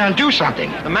get up there and do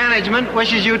something. The management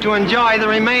wishes you to enjoy the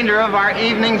remainder of our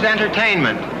evening's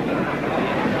entertainment.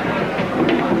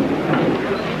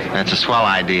 That's a swell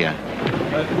idea.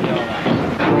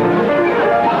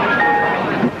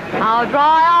 How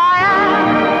dry I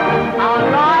am, how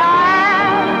dry I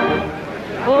am.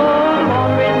 Oh, the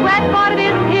water is wet, but it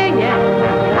isn't here yet.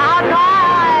 How dry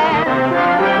I am.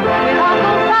 With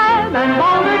Uncle Sam and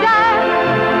Boulder Dad.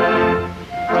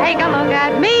 Take a look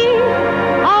at me.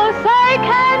 Oh, say,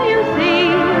 can you see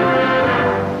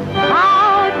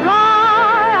how dry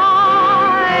I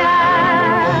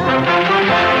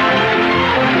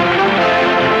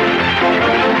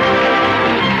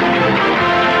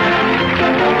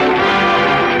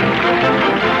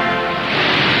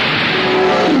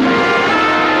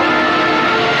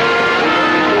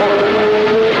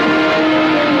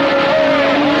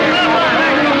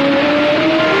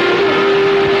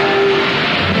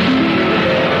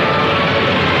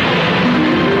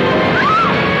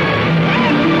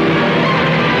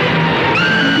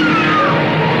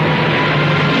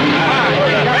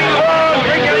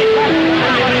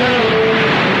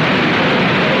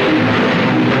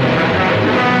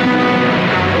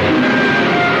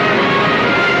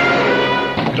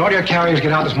Did all your carriers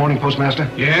get out this morning, Postmaster?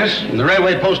 Yes, and the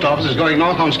railway post office is going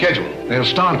north on schedule. They'll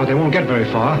start, but they won't get very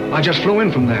far. I just flew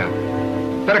in from there.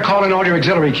 Better call in all your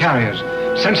auxiliary carriers.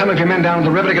 Send some of your men down to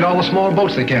the river to get all the small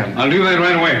boats they can. I'll do that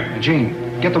right away. Gene,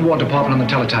 get the War Department on the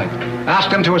teletype. Ask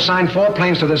them to assign 4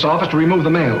 planes to this office to remove the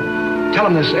mail. Tell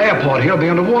them this airport here will be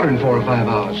underwater in 4 or 5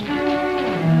 hours.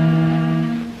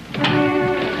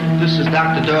 This is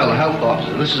Dr. Doyle, the health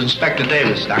officer. This is Inspector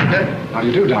Davis, Doctor. How do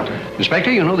you do, Doctor? Inspector,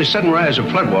 you know the sudden rise of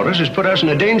floodwaters has put us in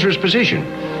a dangerous position.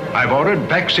 I've ordered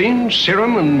vaccines,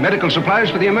 serum, and medical supplies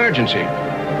for the emergency.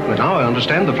 But now I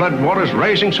understand the flood water's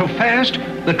rising so fast,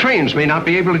 the trains may not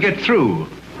be able to get through.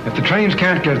 If the trains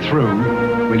can't get through,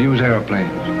 we'll use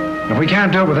airplanes. If we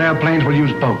can't do it with airplanes, we'll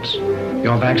use boats.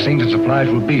 Your vaccines and supplies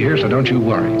will be here, so don't you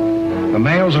worry. The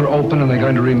mails are open and they're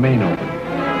going to remain open.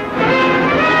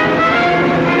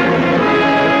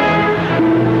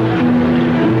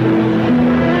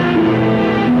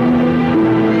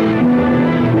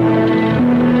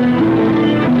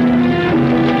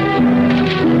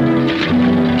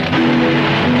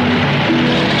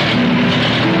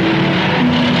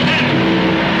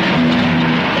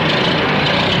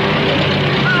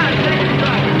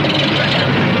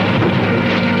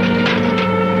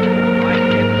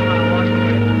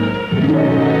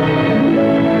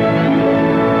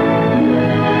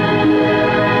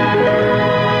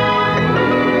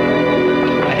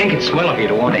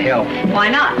 Why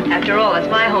not? After all, it's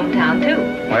my hometown, too.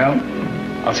 Well,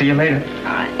 I'll see you later.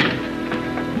 All right.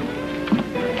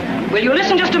 Will you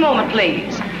listen just a moment,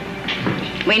 please?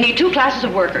 We need 2 classes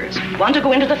of workers, one to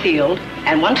go into the field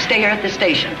and one to stay here at the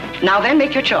station. Now then,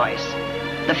 make your choice.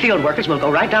 The field workers will go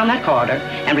right down that corridor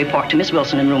and report to Miss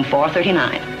Wilson in room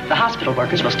 439. The hospital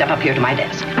workers will step up here to my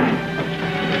desk.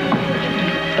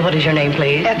 What is your name,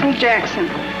 please? Ethel Jackson.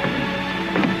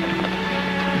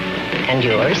 And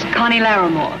yours? Connie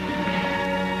Larimore.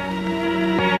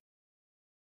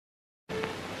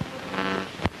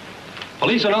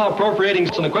 Police are now appropriating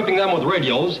and equipping them with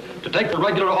radios to take the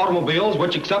regular automobiles,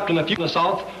 which, except in a few in the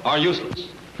south, are useless.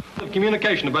 The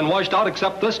communication have been washed out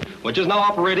except this, which is now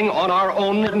operating on our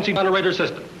own emergency generator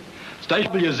system.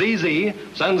 Station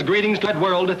WZZ sends greetings to the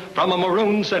world from a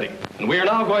maroon city. And we are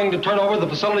now going to turn over the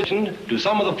facility to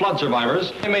some of the flood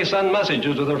survivors. They may send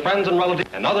messages to their friends and relatives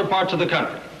in other parts of the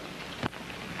country.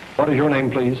 What is your name,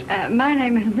 please? My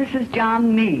name is Mrs.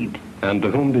 John Meade. And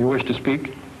to whom do you wish to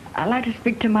speak? I'd like to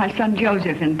speak to my son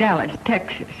Joseph in Dallas,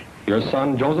 Texas. Your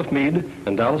son, Joseph Meade,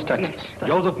 in Dallas, Texas. Yes,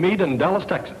 Joseph Meade in Dallas,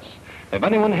 Texas. If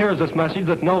anyone hears this message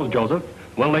that knows Joseph,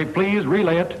 will they please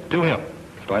relay it to him?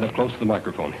 Right up close to the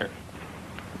microphone here.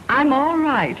 I'm all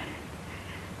right.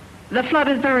 The flood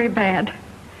is very bad.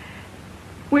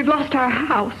 We've lost our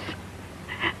house.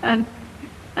 And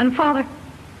Father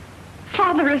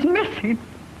is missing.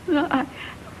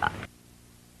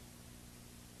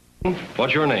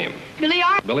 What's your name? Billy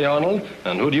Arnold. Billy Arnold.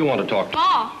 And who do you want to talk to?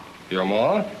 Ma. Your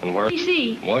ma? And where?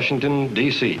 D.C. Washington,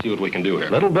 D.C. See what we can do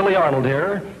here. Little Billy Arnold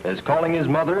here is calling his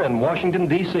mother in Washington,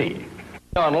 D.C.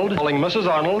 Arnold calling Mrs.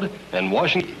 Arnold in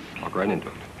Washington. Walk right into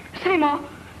it. Say, Ma,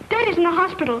 Daddy's in the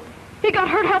hospital. He got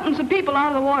hurt helping some people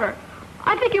out of the water.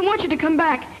 I think he wants you to come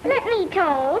back. Let me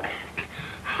talk.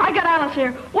 I got Alice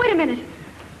here. Wait a minute.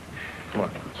 Come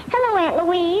on. Hello, Aunt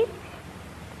Louise.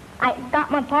 I got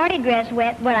my party dress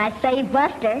wet, but I saved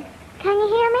Buster. Can you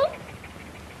hear me?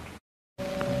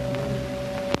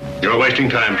 You're wasting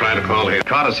time trying to call here.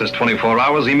 Carter says 24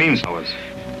 hours, he means hours.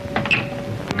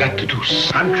 Got to do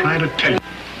something. I'm trying to tell you.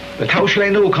 But how shall I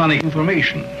know Connie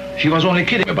information? She was only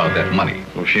kidding about that money.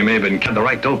 Well, she may have been the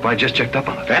right dope. I just checked up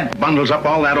on it. That bundles up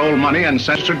all that old money and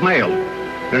sends it mail.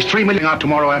 There's $3 million out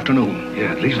tomorrow afternoon.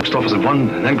 Yeah, it leaves the post office at 1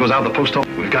 and then goes out the post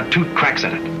office. We've got 2 cracks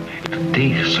at it.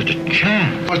 There's such a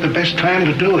chance. What's the best time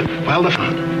to do it? Well, the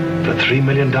fun. The $3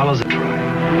 million a try.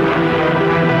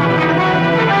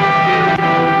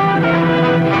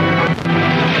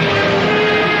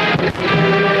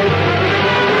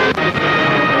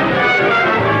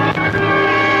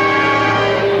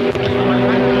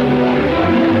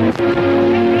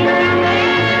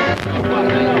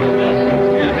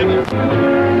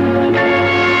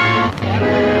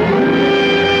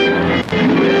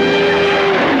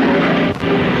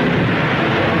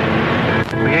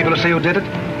 See who did it?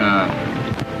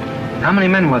 How many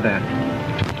men were there?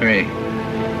 3.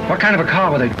 What kind of a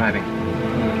car were they driving?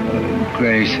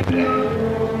 Gray sedan.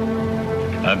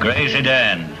 A gray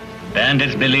sedan.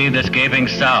 Bandits believed escaping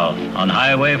south on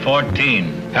Highway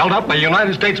 14. Held up a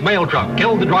United States mail truck,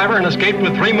 killed the driver, and escaped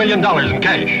with $3 million in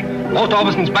cash. Post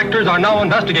office inspectors are now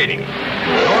investigating. The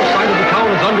north side of the town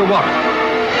is underwater.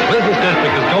 The business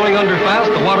district is going under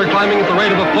fast, the water climbing at the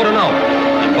rate of a foot an hour.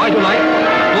 And by tonight,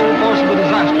 the full force of the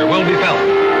disaster will be felt.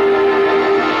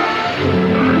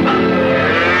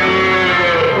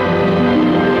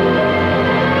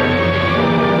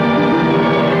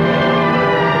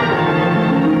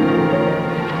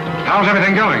 How's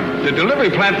everything going? The delivery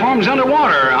platform's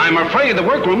underwater. I'm afraid the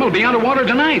workroom will be underwater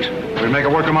tonight. We'll make a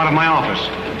workroom out of my office.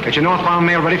 Get your northbound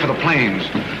mail ready for the planes.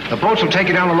 The boats will take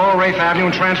you down to Lower Wraith Avenue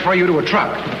and transfer you to a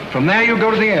truck. From there, you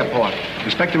go to the airport.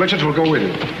 Inspector Richards will go with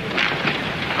you.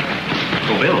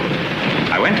 Oh, Bill,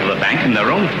 I went to the bank, and there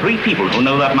are only 3 people who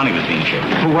know that money was being shipped.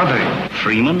 Who are they?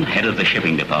 Freeman, head of the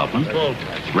shipping department.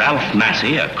 Ralph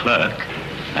Massey, a clerk.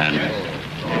 And...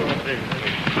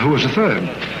 Who was the third?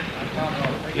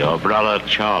 Your brother,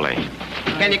 Charlie.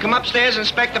 Can you come upstairs,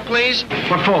 Inspector, please?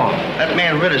 What for? That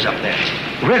man Ritter's up there.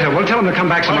 Ritter, well, tell him to come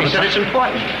back some Well, he other said it's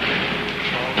important.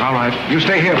 All right. You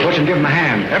stay here, Butch, and give him a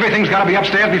hand. Everything's got to be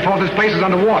upstairs before this place is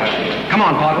underwater. Come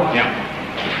on, Postal. Yeah.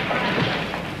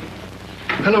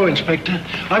 Hello, Inspector.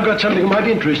 I've got something that might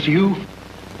interest you.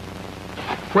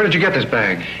 Where did you get this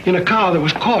bag? In a car that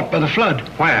was caught by the flood.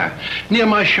 Where? Near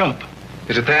my shop.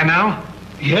 Is it there now?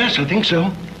 Yes, I think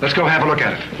so. Let's go have a look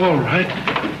at it. All right.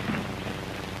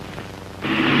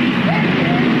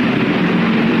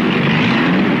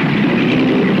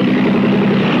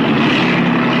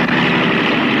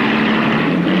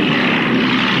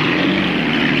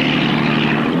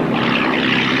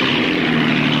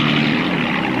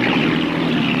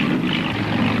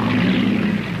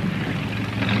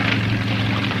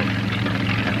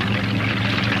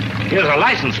 Here's a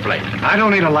license plate. I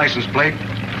don't need a license plate.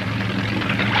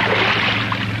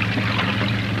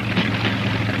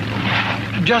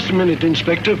 Just a minute,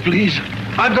 Inspector, please.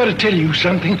 I've got to tell you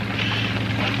something.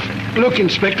 Look,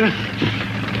 Inspector,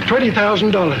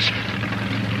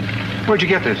 $20,000. Where'd you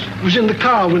get this? It was in the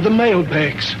car with the mail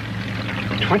bags.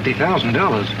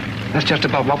 $20,000? That's just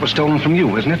about what was stolen from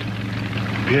you, isn't it?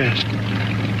 Yes.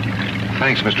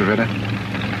 Thanks, Mr. Ritter.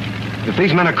 If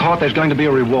these men are caught, there's going to be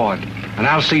a reward. And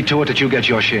I'll see to it that you get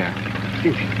your share.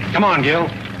 Come on, Gil.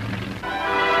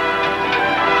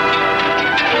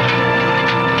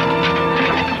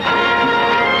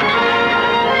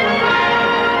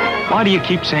 Why do you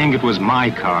keep saying it was my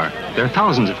car? There are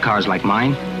thousands of cars like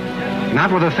mine. Not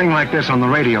with a thing like this on the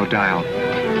radio dial.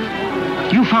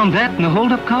 You found that in the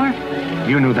hold-up car?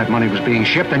 You knew that money was being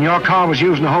shipped, and your car was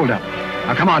used in the hold-up.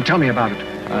 Now, come on, tell me about it.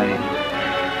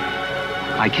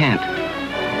 I can't.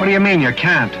 What do you mean you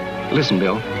can't? Listen,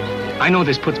 Bill. I know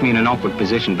this puts me in an awkward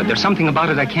position, but there's something about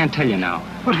it I can't tell you now.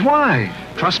 But why?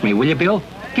 Trust me, will you, Bill?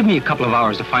 Give me a couple of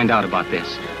hours to find out about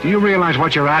this. Do you realize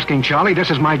what you're asking, Charlie? This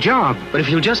is my job. But if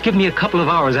you'll just give me a couple of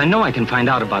hours, I know I can find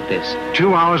out about this.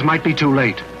 2 hours might be too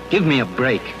late. Give me a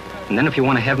break. And then if you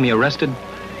want to have me arrested...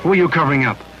 Who are you covering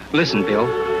up? Listen, Bill.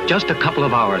 Just a couple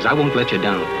of hours. I won't let you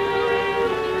down.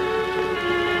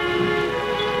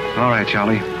 All right,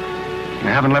 Charlie. You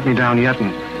haven't let me down yet,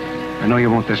 and I know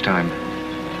you won't this time.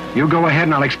 You go ahead,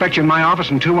 and I'll expect you in my office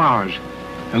in 2 hours.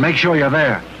 And make sure you're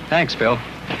there. Thanks, Bill.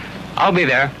 I'll be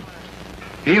there.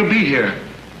 He'll be here.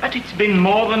 But it's been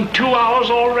more than 2 hours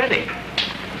already.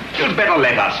 You'd better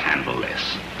let us handle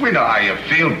this. We know how you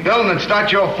feel, Bill, and it's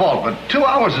not your fault, but 2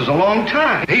 hours is a long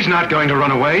time. He's not going to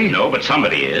run away. No, but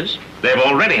somebody is. They've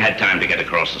already had time to get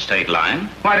across the state line.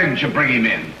 Why didn't you bring him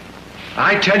in?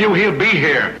 I tell you, he'll be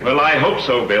here. Well, I hope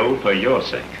so, Bill, for your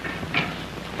sake.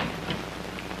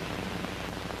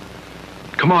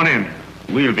 Come on in.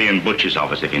 We'll be in Butch's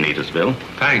office if you need us, Bill.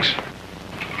 Thanks.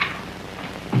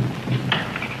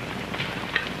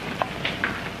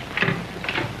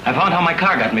 I found how my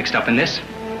car got mixed up in this.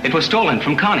 It was stolen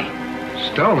from Connie.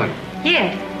 Stolen?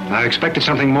 Yes. I expected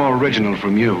something more original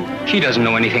from you. She doesn't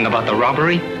know anything about the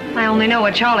robbery. I only know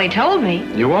what Charlie told me.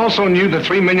 You also knew that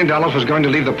 $3 million was going to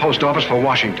leave the post office for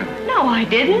Washington. No, I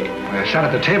didn't. I sat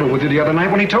at the table with you the other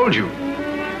night when he told you.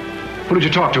 Who did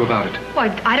you talk to about it?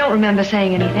 Well, I don't remember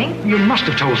saying anything. You must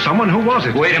have told someone. Who was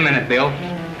it? Wait a minute, Bill.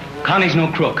 Connie's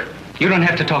no crook. You don't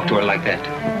have to talk to her like that.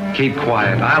 Keep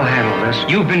quiet. I'll handle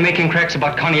this. You've been making cracks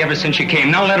about Connie ever since she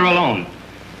came. Now let her alone.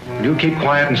 You keep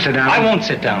quiet and sit down. I won't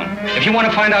sit down. If you want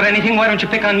to find out anything, why don't you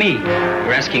pick on me?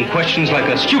 You're asking questions like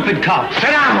a stupid cop. Sit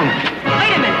down!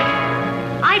 Wait a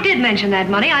minute. I did mention that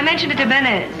money. I mentioned it to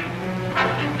Benez.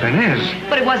 Benez?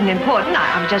 But it wasn't important.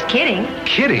 I was just kidding.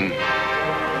 Kidding?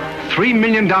 $3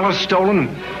 million stolen,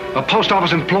 a post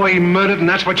office employee murdered, and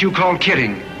that's what you call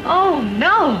kidding? Oh,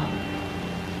 no.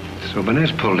 So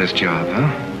Benez pulled this job,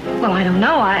 huh? Well, I don't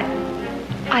know.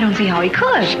 I don't see how he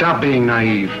could. Stop being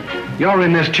naive. You're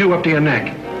in this too up to your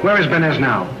neck. Where is Benez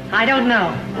now? I don't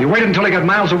know. You waited until he got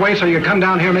miles away so you could come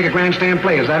down here and make a grandstand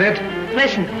play. Is that it?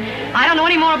 Listen, I don't know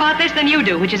any more about this than you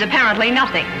do, which is apparently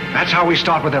nothing. That's how we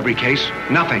start with every case.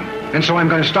 Nothing. And so I'm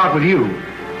going to start with you.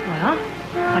 Well,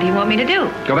 what do you want me to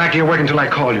do? Go back to your work until I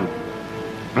call you.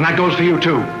 And that goes for you,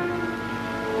 too.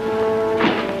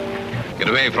 Get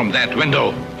away from that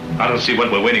window. I don't see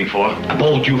what we're waiting for. A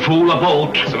boat, you fool, a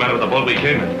boat. What's the matter with the boat we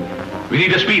came in? We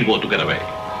need a speedboat to get away.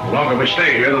 The longer we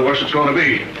stay here, the worse it's going to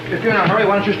be. If you're in a hurry,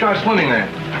 why don't you start swimming then?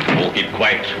 Oh, keep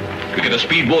quiet. We get a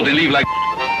speedboat and leave like...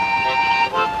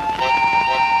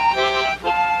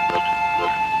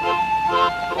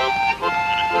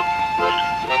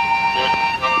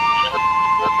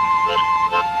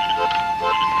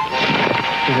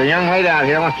 a young lady out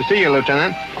here wants to see you,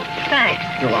 Lieutenant. Thanks.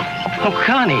 You're welcome. Oh,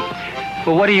 Connie.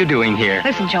 Well, what are you doing here?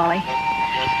 Listen, Charlie.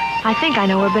 I think I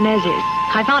know where Benez is.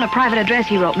 I found a private address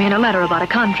he wrote me in a letter about a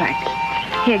contract.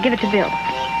 Here, give it to Bill.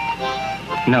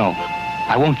 No,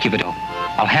 I won't give it up.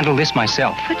 I'll handle this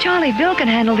myself. But, Charlie, Bill can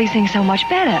handle these things so much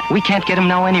better. We can't get him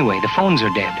now anyway. The phones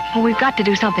are dead. Well, we've got to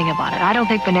do something about it. I don't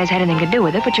think Benez had anything to do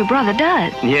with it, but your brother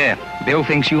does. Yeah, Bill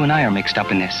thinks you and I are mixed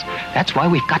up in this. That's why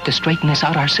we've got to straighten this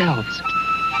out ourselves.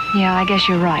 Yeah, I guess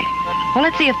you're right. Well,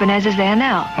 let's see if Benez is there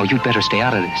now. Oh, you'd better stay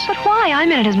out of this. But why?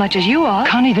 I'm in it as much as you are.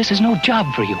 Connie, this is no job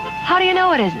for you. How do you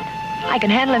know it isn't? I can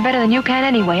handle him better than you can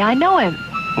anyway. I know him.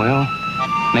 Well,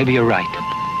 maybe you're right.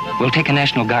 We'll take a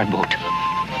National Guard boat.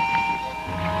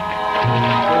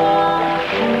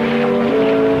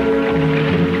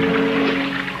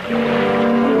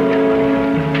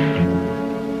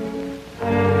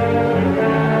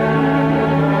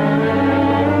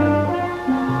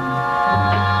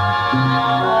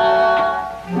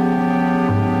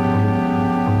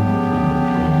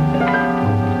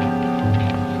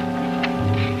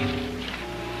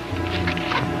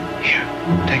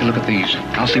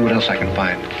 I'll see what else I can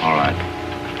find. All right.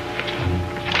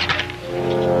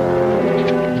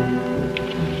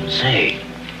 Say,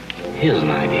 here's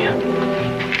an idea.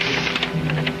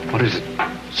 What is it?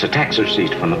 It's a tax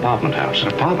receipt from the apartment house. An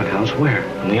apartment house? Where?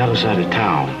 On the other side of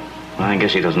town. Well, I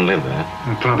guess he doesn't live there.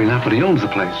 Well, probably not, but he owns the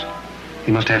place.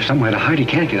 He must have somewhere to hide. He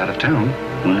can't get out of town.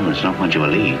 Well, it's not much of a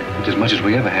lead. It's as much as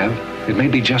we ever have. It may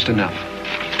be just enough.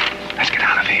 Let's get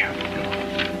out of here.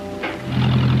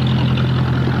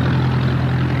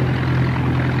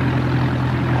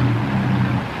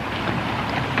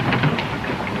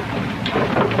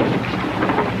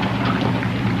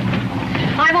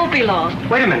 I won't be long.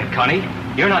 Wait a minute, Connie.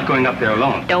 You're not going up there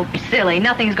alone. Don't be silly.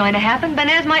 Nothing's going to happen.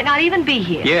 Benez might not even be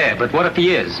here. Yeah, but what if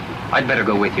he is? I'd better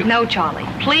go with you. No, Charlie.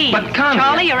 Please. But, Connie...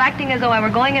 Charlie, you're acting as though I were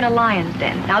going in a lion's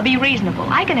den. Now, be reasonable.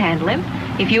 I can handle him.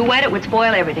 If you went, it would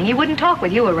spoil everything. He wouldn't talk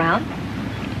with you around.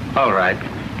 All right.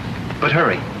 But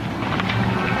hurry.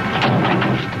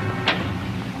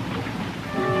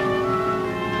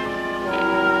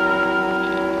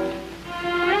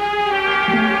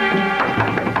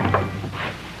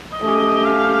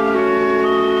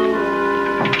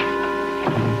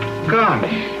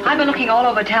 I've been looking all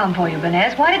over town for you,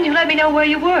 Benez. Why didn't you let me know where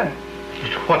you were?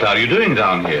 What are you doing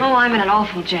down here? Oh, I'm in an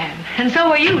awful jam. And so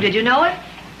are you. Did you know it?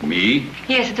 Me?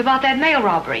 Yes, it's about that mail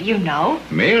robbery. You know.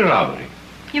 Mail robbery?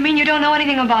 You mean you don't know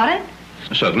anything about it?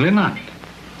 Certainly not.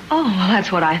 Oh, well,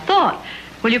 that's what I thought.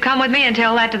 Will you come with me and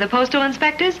tell that to the postal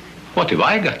inspectors? What have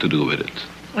I got to do with it?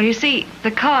 Well, you see,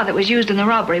 the car that was used in the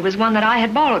robbery was one that I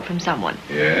had borrowed from someone.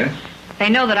 Yes? They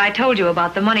know that I told you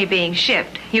about the money being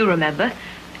shipped. You remember.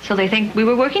 So they think we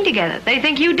were working together. They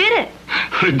think you did it.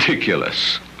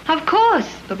 Ridiculous. Of course,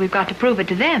 but we've got to prove it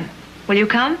to them. Will you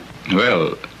come?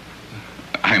 Well,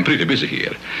 I'm pretty busy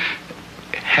here.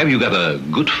 Have you got a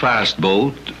good fast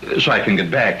boat so I can get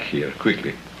back here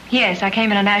quickly? Yes, I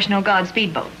came in a National Guard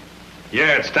speedboat.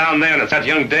 Yeah, it's down there and it's got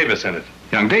young Davis in it.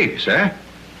 Young Davis, eh?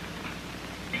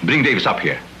 Bring Davis up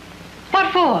here.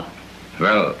 What for?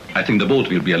 Well, I think the boat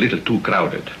will be a little too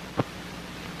crowded.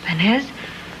 Benez,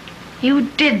 you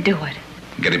did do it.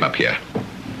 Get him up here.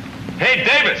 Hey,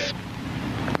 Davis!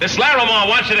 This Larimore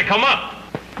wants you to come up.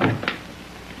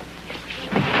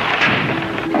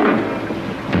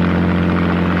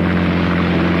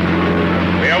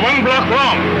 We are one block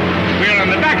long. We are in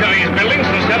the back of these buildings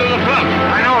instead of the front.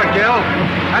 I know it, Gil.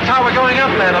 That's how we're going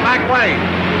up there, the back way.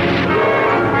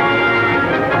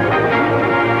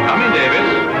 Come in, Davis.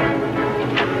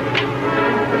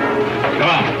 Come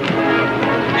on.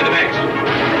 In the bags.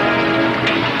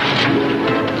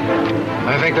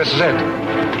 I think this is it.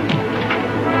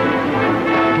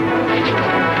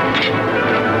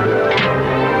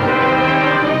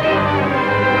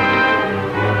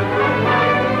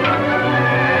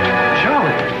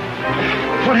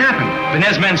 What happened?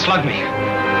 Benez men slugged me.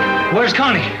 Where's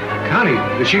Connie? Connie,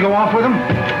 did she go off with him?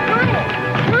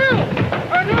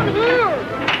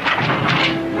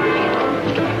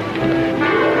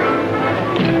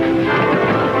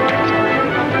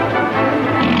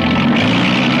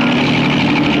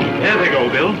 There they go,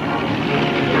 Bill.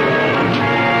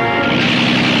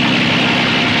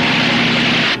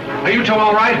 Are you two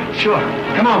all right? Sure.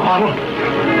 Come on, Postal.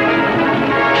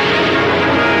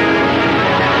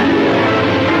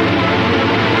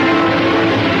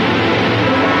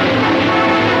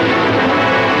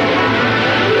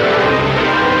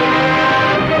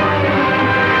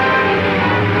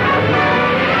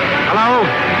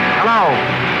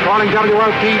 Calling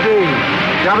WLPD.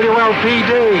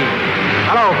 WLPD.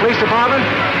 Hello, police department?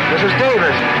 This is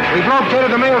Davis. We've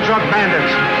located the mail truck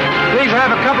bandits. Please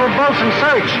have a couple of boats and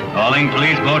search. Calling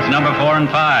police boats number 4 and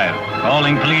 5.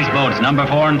 Calling police boats number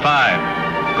 4 and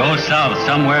 5. Go south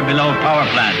somewhere below power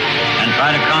plant and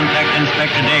try to contact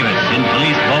Inspector Davis in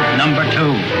police boat number 2.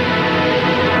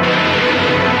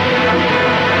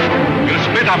 We'll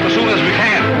split up as soon as we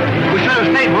can. We should have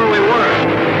stayed where we were.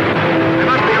 They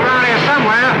must be around here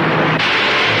somewhere.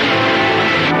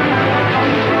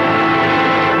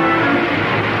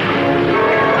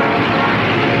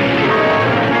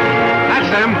 That's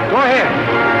them. Go ahead.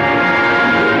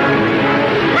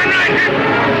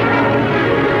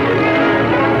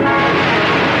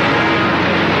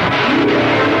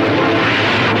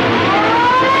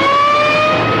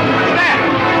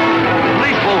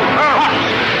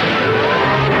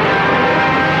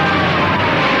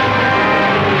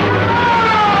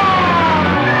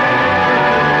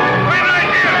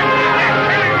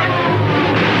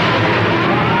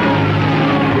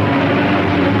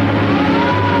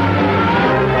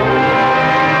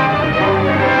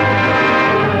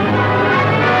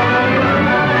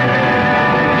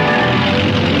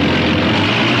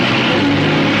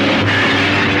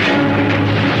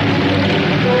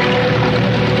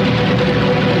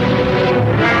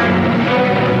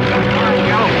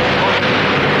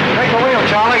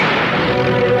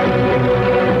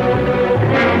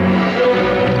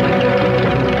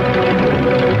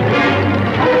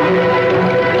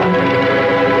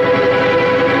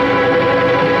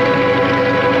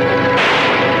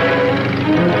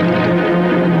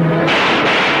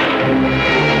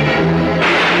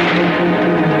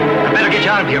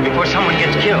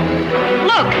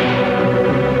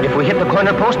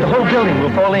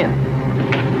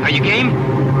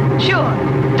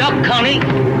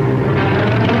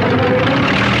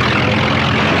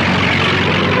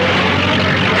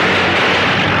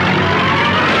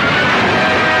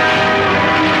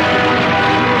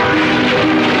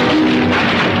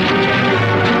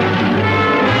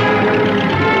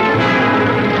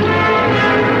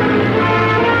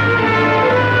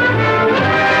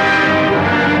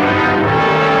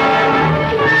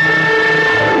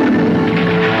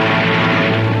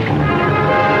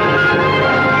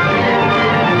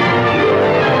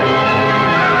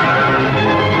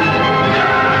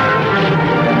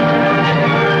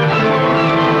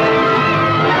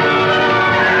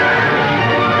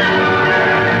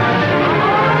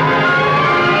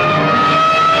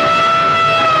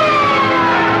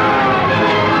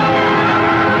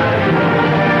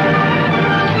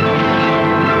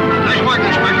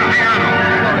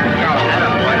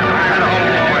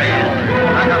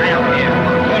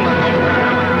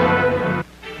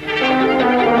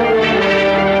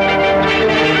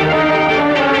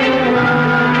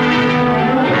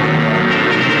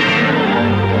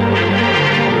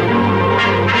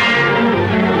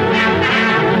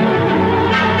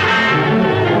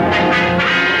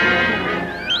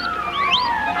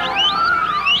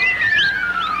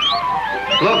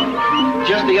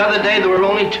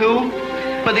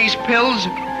 Pills,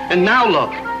 and now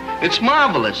look, it's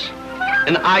marvelous.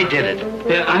 And I did it.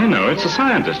 Yeah, I know. It's a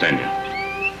scientist in you.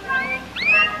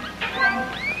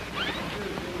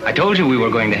 I told you we were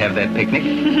going to have that picnic.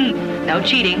 No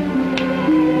cheating.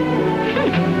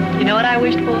 You know what I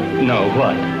wished for? No,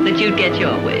 what? That you'd get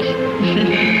your wish.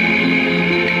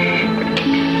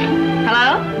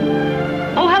 Hello?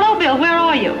 Oh, hello, Bill. Where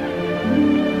are you?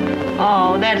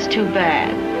 Oh, that's too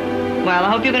bad. Well,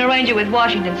 I hope you can arrange it with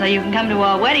Washington so you can come to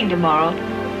our wedding tomorrow.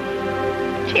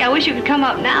 Gee, I wish you could come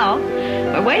up now.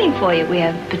 We're waiting for you. We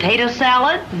have potato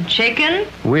salad and chicken.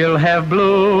 We'll have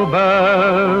bluebird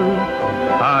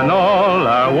on all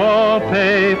our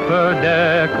wallpaper,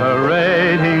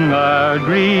 decorating our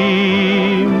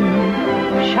dream.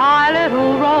 Shy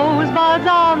little rosebuds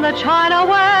on the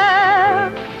chinaware.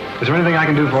 Is there anything I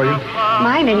can do for you?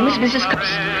 My name is Mrs. Cox,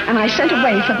 and I sent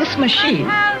away for this machine.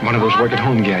 One of those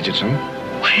work-at-home gadgets, huh?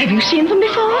 Have you seen them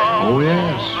before? Oh,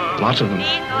 yes. Lots of them.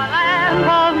 Land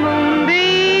of moonbeams.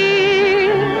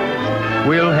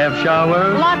 We'll have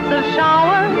showers. Lots of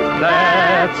showers.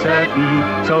 That's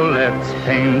certain. So let's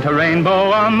paint a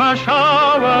rainbow on the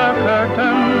shower curtain.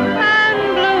 And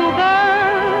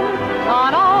bluebirds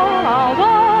on all our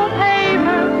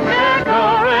wallpaper,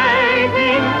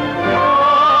 decorating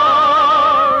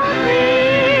our dreams.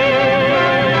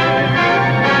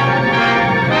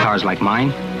 Cars like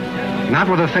mine? Not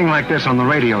with a thing like this on the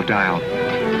radio dial.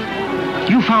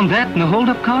 You found that in the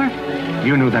hold-up car?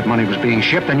 You knew that money was being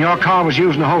shipped, and your car was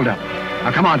used in the hold-up.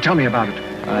 Now, come on, tell me about it.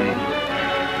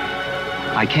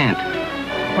 I can't.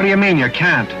 What do you mean you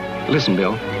can't? Listen,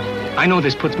 Bill. I know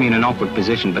this puts me in an awkward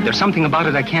position, but there's something about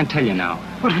it I can't tell you now.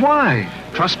 But why?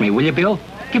 Trust me, will you, Bill?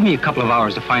 Give me a couple of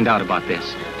hours to find out about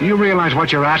this. Do you realize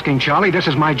what you're asking, Charlie? This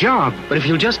is my job. But if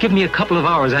you'll just give me a couple of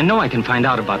hours, I know I can find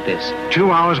out about this.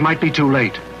 2 hours might be too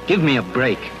late. Give me a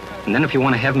break. And then if you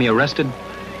want to have me arrested...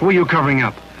 Who are you covering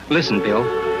up? Listen, Bill,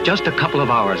 just a couple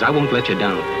of hours. I won't let you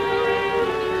down.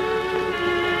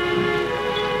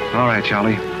 All right,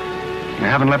 Charlie. You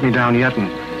haven't let me down yet, and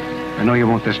I know you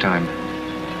won't this time.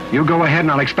 You go ahead,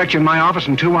 and I'll expect you in my office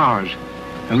in 2 hours.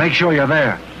 And make sure you're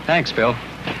there. Thanks, Bill.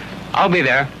 I'll be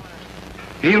there.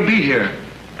 He'll be here.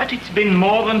 But it's been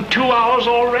more than 2 hours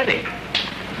already.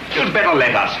 You'd better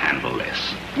let us handle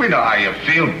this. We know how you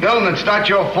feel, Bill, and it's not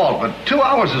your fault, but 2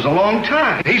 hours is a long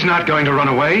time. He's not going to run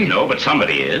away. No, but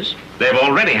somebody is. They've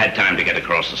already had time to get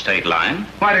across the state line.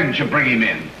 Why didn't you bring him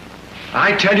in?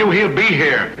 I tell you, he'll be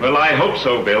here. Well, I hope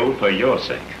so, Bill, for your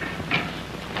sake.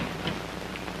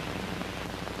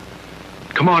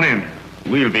 Come on in.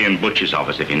 We'll be in Butch's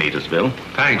office if you need us, Bill.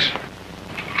 Thanks.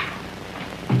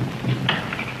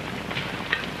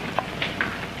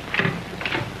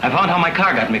 I found how my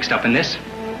car got mixed up in this.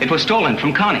 It was stolen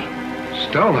from Connie.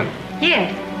 Stolen?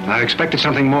 Yes. I expected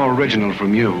something more original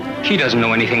from you. She doesn't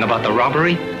know anything about the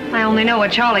robbery. I only know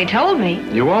what Charlie told me.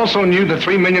 You also knew that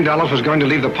 $3 million was going to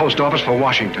leave the post office for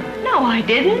Washington. No, I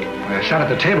didn't. I sat at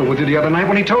the table with you the other night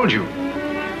when he told you.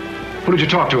 Who did you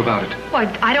talk to about it?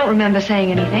 Well, I don't remember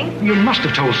saying anything. You must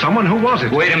have told someone. Who was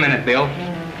it? Wait a minute, Bill.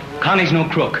 Connie's no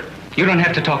crook. You don't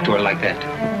have to talk to her like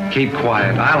that. Keep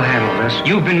quiet. I'll handle this.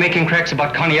 You've been making cracks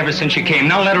about Connie ever since she came.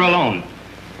 Now let her alone.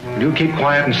 You keep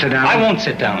quiet and sit down. I won't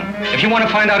sit down. If you want to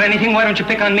find out anything, why don't you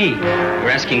pick on me?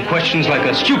 You're asking questions like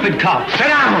a stupid cop. Sit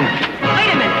down!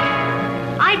 Wait a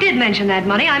minute. I did mention that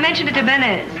money. I mentioned it to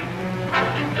Benez.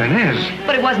 Benez?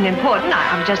 But it wasn't important.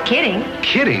 I was just kidding.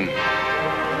 Kidding?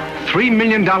 $3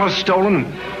 million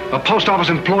stolen, a post office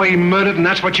employee murdered, and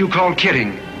that's what you call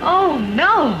kidding? Oh,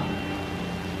 no.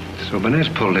 So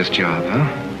Benez pulled this job,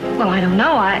 huh? Well, I don't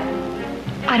know.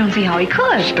 I don't see how he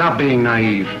could. Stop being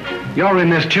naive. You're in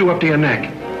this too up to your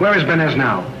neck. Where is Benez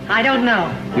now? I don't know.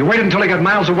 You waited until he got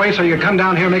miles away so you could come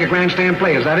down here and make a grandstand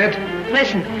play. Is that it?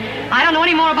 Listen, I don't know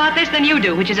any more about this than you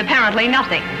do, which is apparently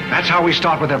nothing. That's how we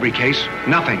start with every case.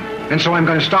 Nothing. And so I'm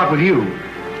going to start with you.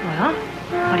 Well,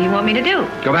 what do you want me to do?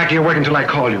 Go back to your work until I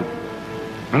call you.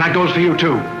 And that goes for you,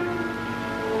 too.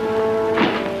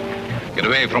 Get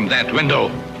away from that window.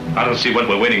 I don't see what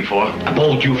we're waiting for. A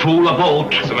boat, you fool, a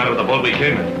boat. What's the matter with the boat we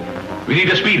came in? We need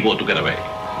a speedboat to get away.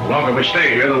 The longer we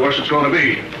stay here, the worse it's going to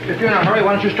be. If you're in a hurry,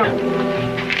 why don't you start?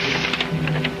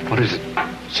 What is it?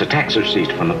 It's a tax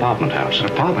receipt from the apartment house. An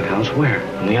apartment house? Where?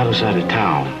 On the other side of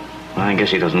town. I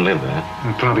guess he doesn't live there.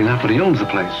 Well, probably not, but he owns the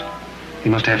place. He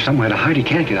must have somewhere to hide. He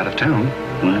can't get out of town.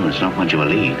 Well, it's not much of a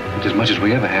lead. It's as much as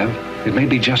we ever have. It may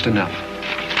be just enough.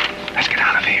 Let's get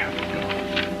out of here.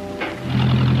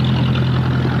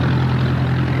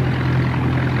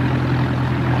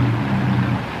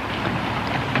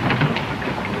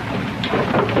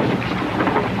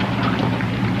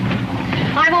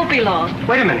 I won't be long.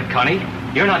 Wait a minute, Connie.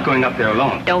 You're not going up there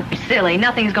alone. Don't be silly.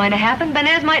 Nothing's going to happen.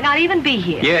 Benez might not even be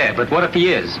here. Yeah, but what if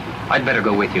he is? I'd better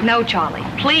go with you. No, Charlie.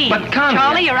 Please. But, Connie...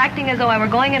 Charlie, you're acting as though I were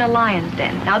going in a lion's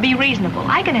den. Now, be reasonable.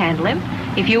 I can handle him.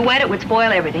 If you went, it would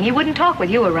spoil everything. He wouldn't talk with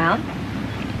you around.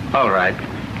 All right.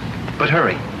 But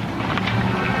hurry.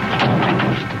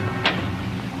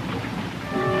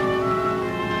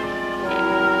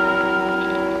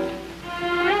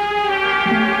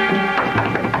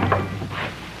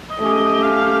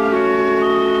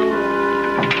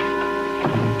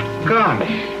 Gone.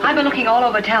 I've been looking all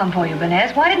over town for you,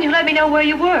 Benez. Why didn't you let me know where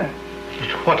you were?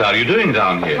 What are you doing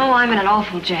down here? Oh, I'm in an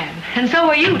awful jam. And so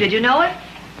are you. Did you know it?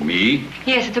 Me?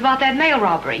 Yes, it's about that mail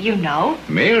robbery. You know.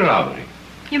 Mail robbery?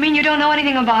 You mean you don't know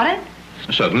anything about it?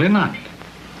 Certainly not.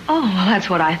 Oh, well, that's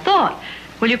what I thought.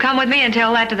 Will you come with me and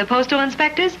tell that to the postal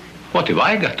inspectors? What have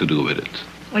I got to do with it?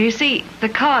 Well, you see, the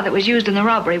car that was used in the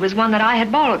robbery was one that I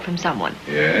had borrowed from someone.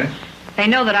 Yes? They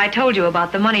know that I told you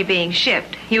about the money being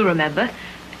shipped. You remember.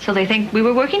 So they think we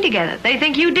were working together. They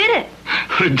think you did it.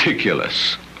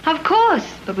 Ridiculous. Of course,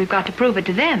 but we've got to prove it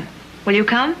to them. Will you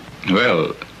come?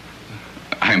 Well,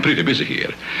 I'm pretty busy here.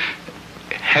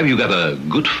 Have you got a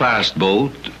good fast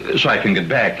boat so I can get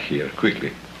back here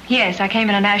quickly? Yes, I came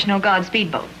in a National Guard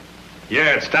speedboat.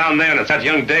 Yeah, it's down there, and it's got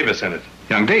young Davis in it.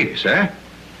 Young Davis, eh?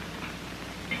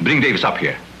 Bring Davis up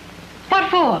here. What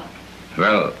for?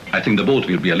 Well, I think the boat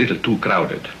will be a little too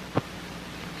crowded.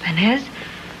 Benez,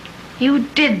 you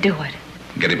did do it.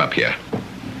 Get him up here.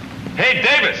 Hey,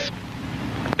 Davis!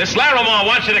 This Larimore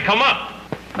wants you to come up.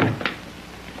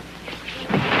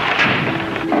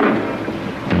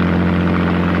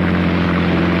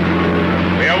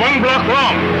 We are one block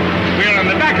long. We are in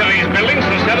the back of these buildings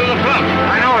instead of the front.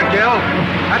 I know Gil.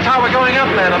 That's how we're going up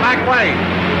there, the back way.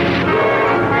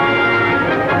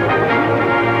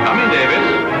 Come in, Davis.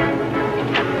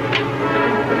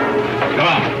 Come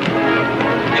on.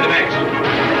 In the bags.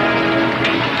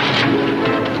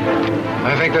 I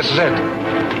think this is it.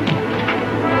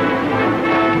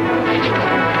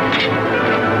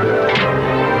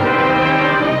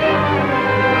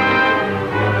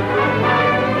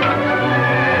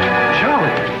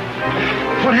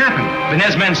 What happened? The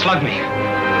Nez men slugged me.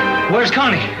 Where's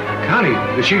Connie? Connie,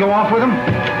 did she go off with him?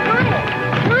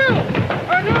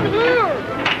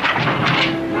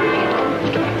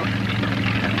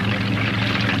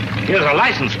 Here's a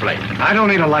license plate. I don't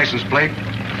need a license plate.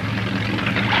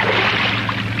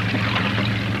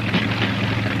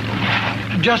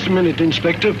 Just a minute,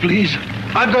 Inspector, please.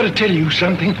 I've got to tell you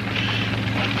something.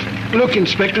 Look,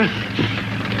 Inspector,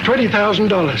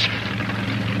 $20,000.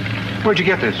 Where'd you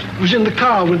get this? It was in the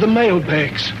car with the mail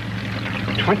bags.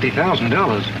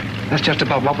 $20,000? That's just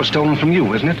about what was stolen from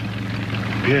you, isn't it?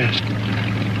 Yes.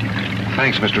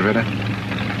 Thanks, Mr. Ritter.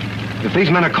 If these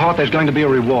men are caught, there's going to be a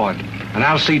reward. And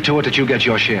I'll see to it that you get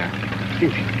your share.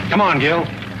 Come on, Gil.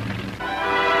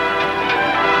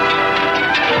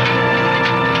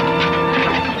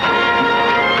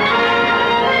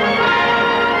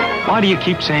 Why do you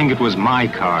keep saying it was my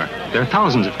car? There are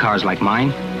thousands of cars like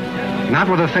mine. Not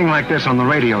with a thing like this on the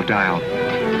radio dial.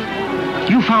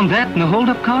 You found that in the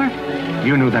hold-up car?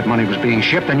 You knew that money was being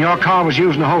shipped, and your car was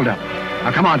used in the hold-up.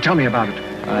 Now, come on, tell me about it.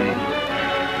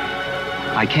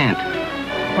 I can't.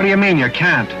 What do you mean you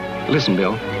can't? Listen,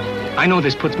 Bill. I know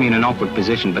this puts me in an awkward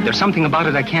position, but there's something about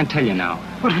it I can't tell you now.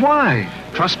 But why?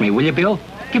 Trust me, will you, Bill?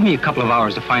 Give me a couple of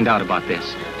hours to find out about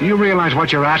this. Do you realize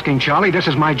what you're asking, Charlie? This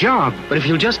is my job. But if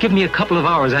you'll just give me a couple of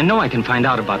hours, I know I can find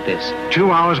out about this. 2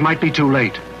 hours might be too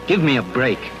late. Give me a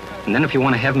break. And then if you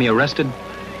want to have me arrested...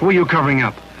 Who are you covering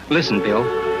up? Listen, Bill.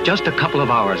 Just a couple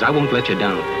of hours. I won't let you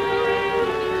down.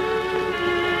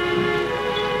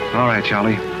 All right,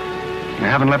 Charlie. You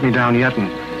haven't let me down yet, and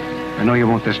I know you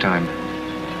won't this time.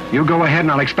 You go ahead,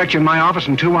 and I'll expect you in my office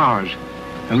in 2 hours.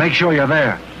 And make sure you're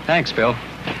there. Thanks, Bill.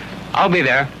 I'll be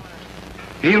there.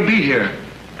 He'll be here.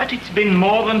 But it's been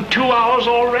more than 2 hours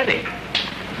already.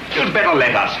 You'd better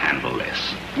let us handle this.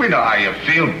 We know how you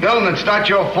feel, Bill, and it's not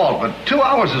your fault, but 2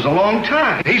 hours is a long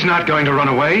time. He's not going to run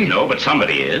away. No, but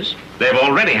somebody is. They've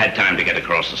already had time to get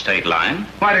across the state line.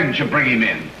 Why didn't you bring him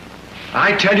in?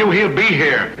 I tell you, he'll be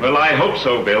here. Well, I hope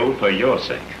so, Bill, for your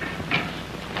sake.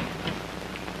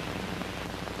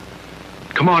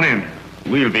 Come on in.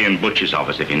 We'll be in Butch's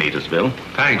office if you need us, Bill.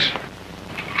 Thanks.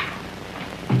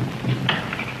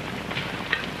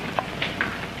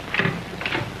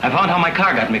 I found how my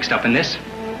car got mixed up in this.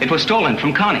 It was stolen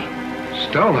from Connie.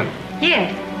 Stolen?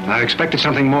 Yes. I expected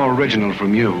something more original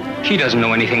from you. She doesn't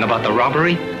know anything about the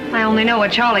robbery. I only know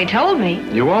what Charlie told me.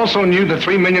 You also knew that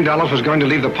 $3 million was going to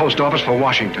leave the post office for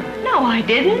Washington. No, I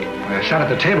didn't. I sat at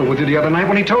the table with you the other night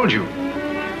when he told you.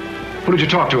 Who did you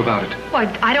talk to about it?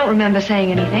 Well, I don't remember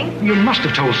saying anything. You must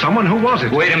have told someone. Who was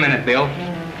it? Wait a minute, Bill.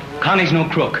 Connie's no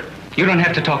crook. You don't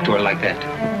have to talk to her like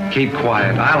that. Keep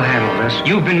quiet. I'll handle this.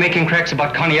 You've been making cracks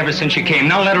about Connie ever since she came.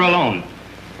 Now let her alone.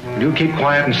 You keep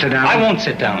quiet and sit down. I won't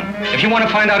sit down. If you want to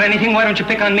find out anything, why don't you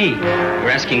pick on me?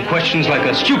 You're asking questions like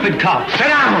a stupid cop. Sit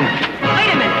down! Wait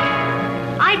a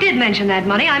minute. I did mention that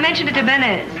money. I mentioned it to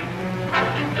Benez.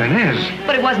 Benez?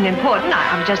 But it wasn't important.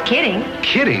 I was just kidding.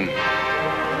 Kidding?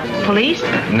 Police?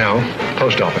 No.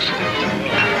 Post office.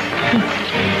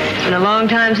 It's been a long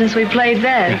time since we played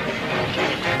that.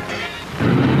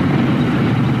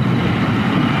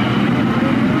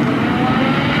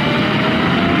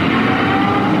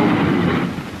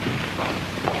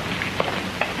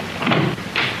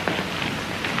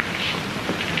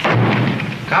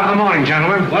 Top of the morning,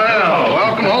 gentlemen. Well,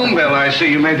 welcome home, Bill. I see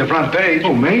you made the front page.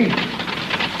 Oh, me?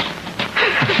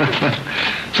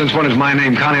 Since when is my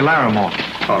name Connie Larimore?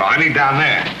 Oh, no, I need down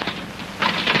there.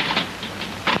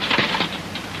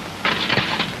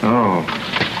 Oh,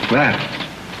 that.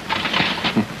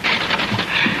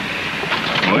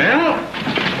 Well,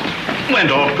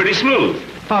 went off pretty smooth.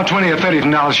 About $20 or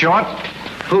 $30 short.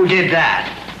 Who did that?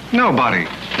 Nobody.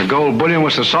 The gold bullion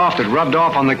was so soft it rubbed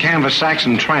off on the canvas sacks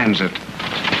in transit.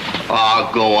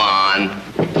 Oh, go on.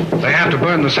 They have to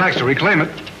burn the sacks to reclaim it.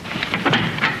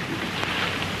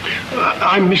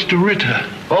 I'm Mr. Ritter.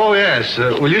 Oh, yes.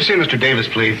 Will you see Mr. Davis,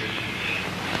 please?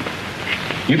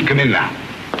 You can come in now.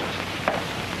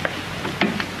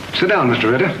 Sit down, Mr.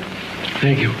 Ritter.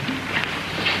 Thank you.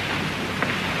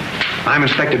 I'm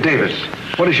Inspector Davis.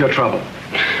 What is your trouble?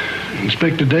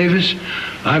 Inspector Davis,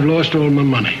 I've lost all my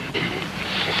money.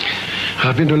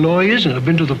 I've been to lawyers and I've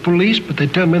been to the police, but they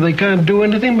tell me they can't do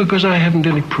anything because I haven't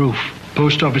any proof.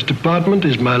 Post office department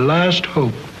is my last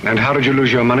hope. And how did you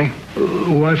lose your money?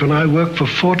 Wife and I worked for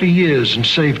 40 years and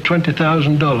saved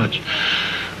 $20,000.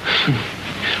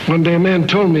 One day a man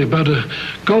told me about a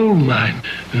gold mine,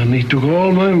 and he took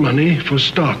all my money for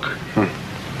stock.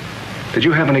 Did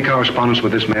you have any correspondence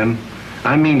with this man?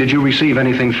 I mean, did you receive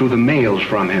anything through the mails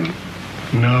from him?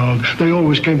 No, they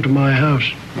always came to my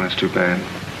house. That's too bad.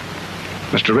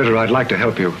 Mr. Ritter, I'd like to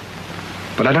help you,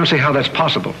 but I don't see how that's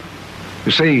possible.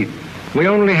 You see, we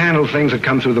only handle things that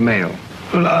come through the mail.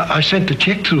 Well, I sent a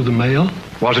check through the mail.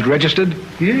 Was it registered?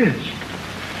 Yes.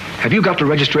 Have you got the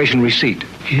registration receipt?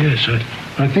 Yes,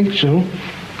 I think so.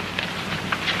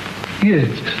 Yes,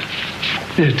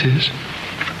 it is.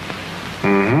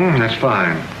 That's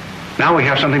fine. Now we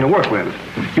have something to work with.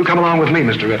 You come along with me,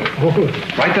 Mr. Ritter.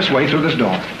 Right this way, through this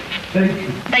door. Thank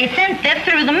you. They sent this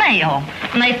through the mail,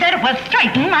 and they said it would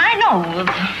straighten my nose.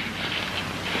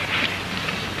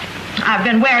 I've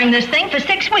been wearing this thing for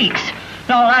 6 weeks,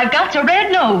 and all I've got's a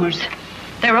red nose.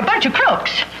 They're a bunch of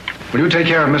crooks. Will you take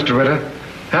care of Mr. Ritter?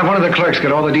 Have one of the clerks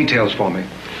get all the details for me.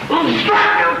 What's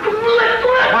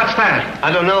that?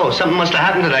 I don't know. Something must have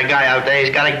happened to that guy out there.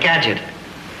 He's got a gadget.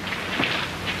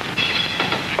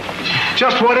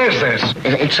 Just what is this?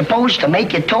 It's supposed to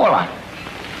make you taller.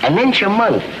 An inch a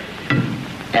month.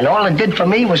 And all it did for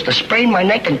me was to sprain my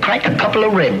neck and crack a couple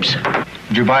of ribs.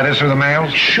 Did you buy this through the mail?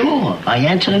 Sure. I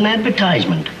answered an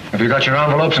advertisement. Have you got your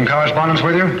envelopes and correspondence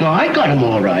with you? No, I got them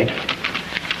all right.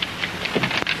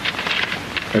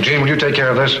 Gene, will you take care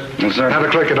of this? Yes, sir. Have the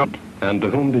clerk get up. And to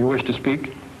whom do you wish to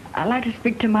speak? I'd like to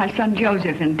speak to my son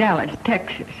Joseph in Dallas,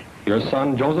 Texas. Your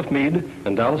son, Joseph Meade,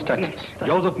 in Dallas, Texas.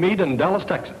 Joseph Meade in Dallas,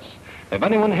 Texas. If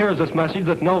anyone hears this message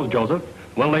that knows Joseph,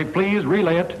 will they please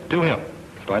relay it to him?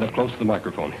 Right up close to the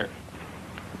microphone here.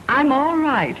 I'm all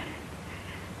right.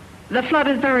 The flood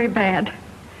is very bad.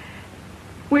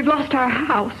 We've lost our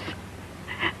house.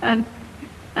 And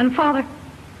Father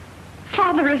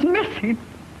is missing.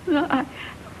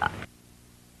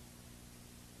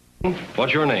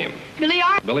 What's your name? Billy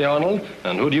Arnold. Billy Arnold.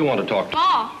 And who do you want to talk to?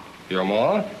 Ma. Your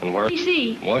ma? And where?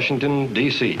 D.C. Washington,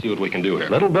 D.C. See what we can do here.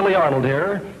 Little Billy Arnold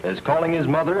here is calling his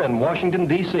mother in Washington,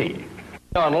 D.C.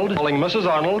 Arnold calling Mrs.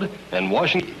 Arnold in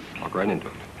Washington. Walk right into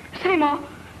it. Say, Ma,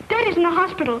 Daddy's in the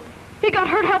hospital. He got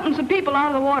hurt helping some people out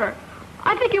of the water.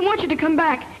 I think he wants you to come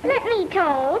back. Let me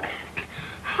talk.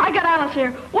 I got Alice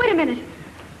here. Wait a minute.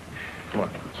 Come on.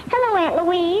 Hello, Aunt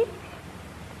Louise.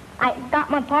 I got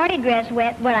my party dress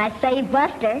wet, but I saved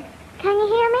Buster. Can you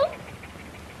hear me?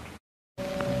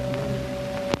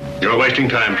 You're wasting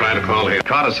time trying to call here.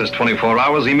 Carter says 24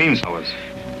 hours, he means hours.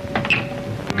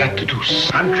 Got to do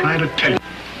something. I'm trying to tell you.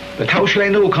 But how should I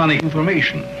know Connie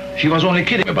information? She was only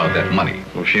kidding about that money.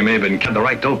 Well, she may have been the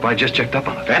right dope. I just checked up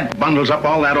on it. That bundles up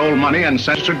all that old money and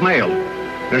sends it mail.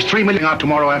 There's $3 million out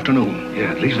tomorrow afternoon.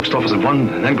 Yeah, it leaves the post office at 1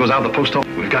 and then goes out the post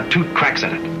office. We've got 2 cracks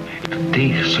at it.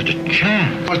 There's such a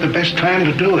chance. What's the best time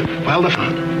to do it? While the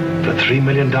fun. For $3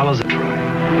 million a try.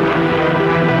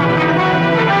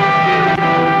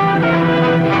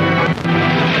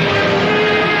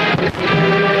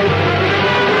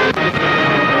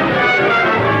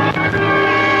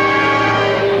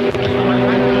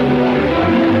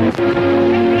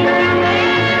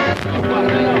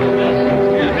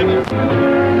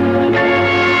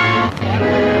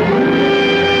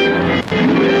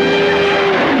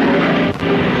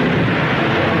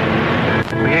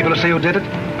 See who did it?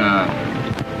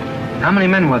 How many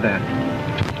men were there?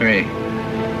 3.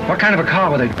 What kind of a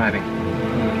car were they driving?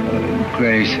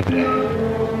 Gray sedan.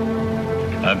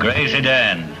 A gray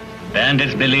sedan.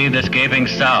 Bandits believed escaping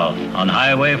south on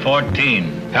Highway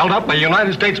 14. Held up a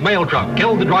United States mail truck,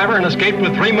 killed the driver, and escaped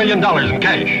with $3 million in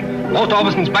cash. Post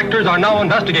office inspectors are now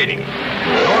investigating. The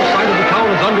north side of the town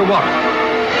is underwater.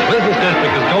 The business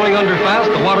district is going under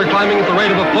fast, the water climbing at the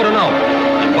rate of a foot an hour.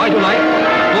 And by tonight,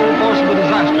 the full force of the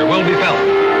disaster will be felt.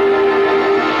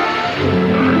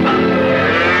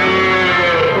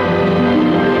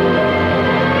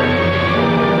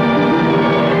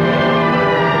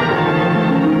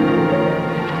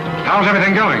 How's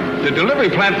everything going? The delivery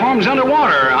platform's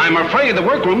underwater. I'm afraid the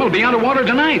workroom will be underwater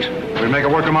tonight. We'll make a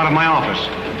workroom out of my office.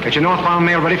 Get your northbound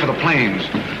mail ready for the planes.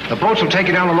 The boats will take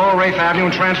you down to Lower Wraith Avenue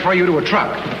and transfer you to a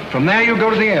truck. From there, you go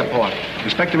to the airport.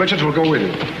 Inspector Richards will go with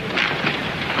you.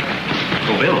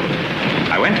 Oh, Bill,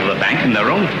 I went to the bank in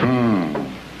their own.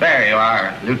 There you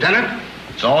are, Lieutenant.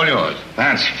 It's all yours.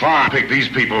 That's fine. Pick these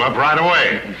people up right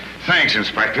away. Thanks,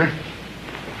 Inspector.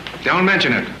 Don't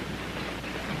mention it.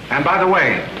 And by the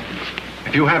way,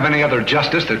 if you have any other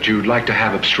justice that you'd like to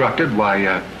have obstructed,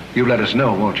 why, you let us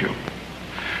know, won't you?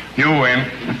 You win.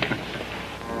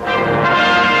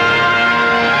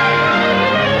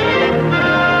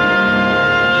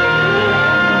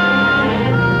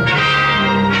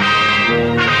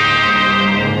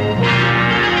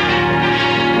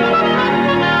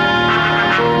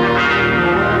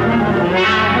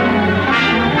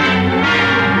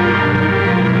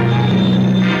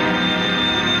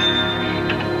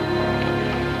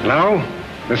 Hello?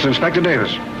 This is Inspector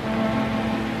Davis.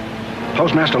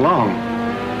 Postmaster Long.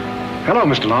 Hello,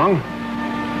 Mr. Long.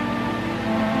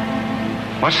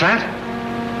 What's that?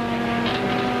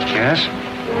 Yes?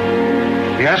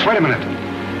 Yes, wait a minute.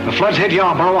 The floods hit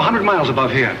Yarborough 100 miles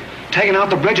above here, taken out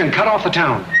the bridge and cut off the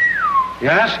town.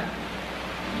 Yes?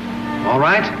 All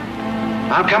right.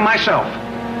 I'll come myself.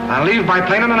 I'll leave by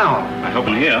plane in an hour. I hope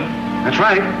I'm here. That's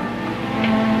right.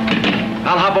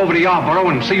 I'll hop over to Yarborough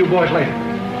and see you boys later.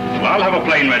 Well, I'll have a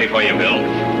plane ready for you,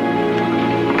 Bill.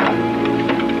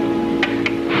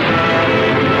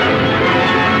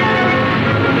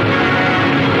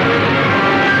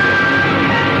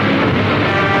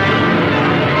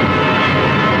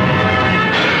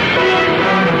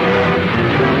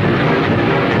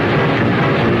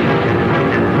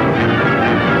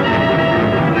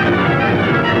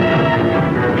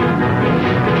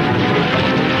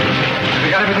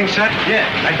 Set? Yeah,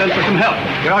 I sent for some help.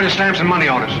 Get all your stamps and money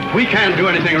orders. We can't do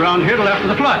anything around here till after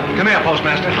the flood. Come here,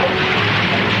 Postmaster.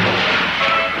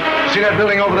 See that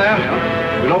building over there?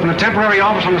 Yeah. We'll open a temporary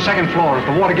office on the second floor. If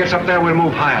the water gets up there, we'll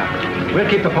move higher. We'll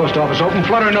keep the post office open,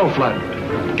 flood or no flood.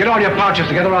 Get all your pouches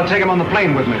together. I'll take them on the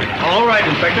plane with me. All right,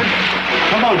 Inspector.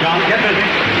 Come on, John. Get busy.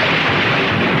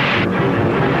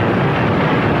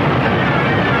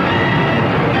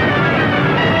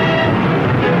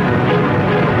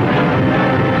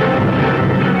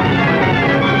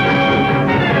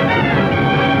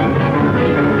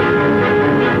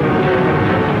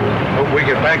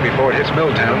 Before it hits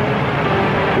Milltown.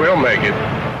 We'll make it.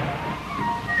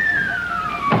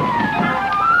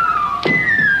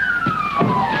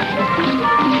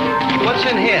 What's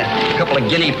in here? A couple of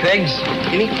guinea pigs.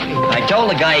 Guinea pigs? I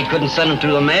told the guy he couldn't send them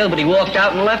through the mail, but he walked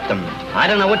out and left them. I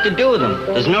don't know what to do with them.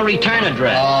 There's no return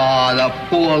address. Oh, the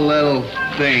poor little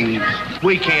things.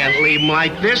 We can't leave them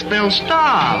like this. They'll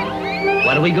starve.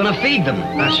 What are we going to feed them?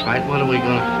 That's right. What are we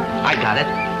going to... I got it.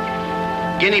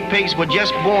 Guinea pigs were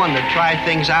just born to try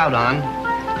things out on.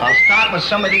 I'll start with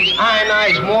some of these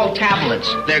ionized malt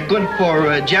tablets. They're good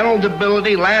for general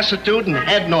debility, lassitude, and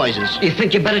head noises. You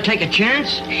think you better take a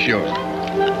chance? Sure.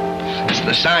 It's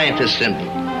the scientist in me.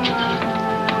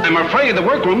 I'm afraid the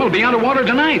workroom will be underwater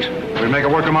tonight. We'll make a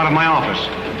workroom out of my office.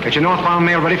 Get your northbound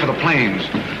mail ready for the planes.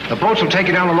 The boats will take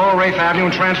you down to Lower Wraith Avenue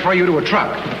and transfer you to a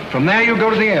truck. From there, you go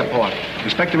to the airport.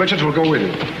 Inspector Richards will go with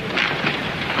you.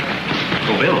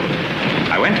 Oh, Bill.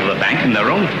 I went to the bank, and there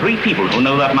are only 3 people who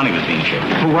know that money was being shipped.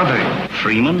 Who are they?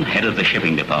 Freeman, head of the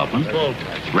shipping department.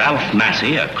 Ralph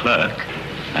Massey, a clerk.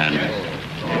 And...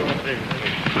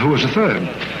 Who was the third?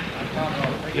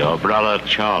 Your brother,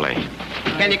 Charlie.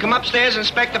 Can you come upstairs,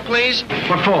 Inspector, please?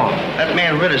 What for? That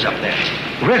man Ritter's up there.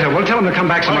 Ritter, we'll tell him to come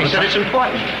back some He other said time. it's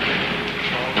important.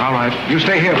 All right. You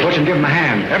stay here, Butch, and give him a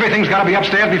hand. Everything's got to be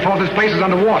upstairs before this place is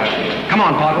underwater. Come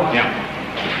on, Parker. Yeah.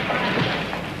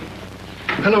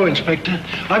 Hello, Inspector.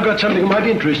 I've got something that might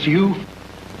interest you.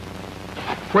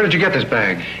 Where did you get this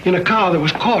bag? In a car that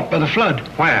was caught by the flood.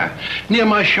 Where? Near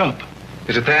my shop.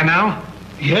 Is it there now?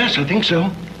 Yes, I think so.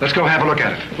 Let's go have a look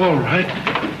at it. All right.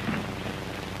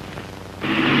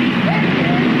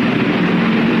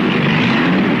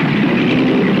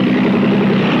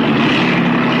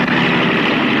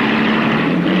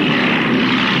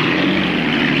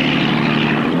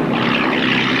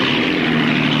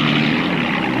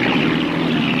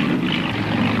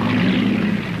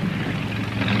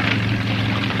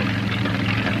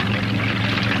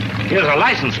 Here's a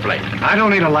license plate. I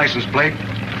don't need a license plate.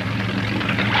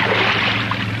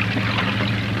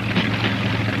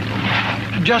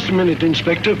 Just a minute,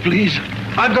 Inspector, please.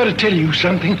 I've got to tell you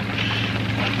something.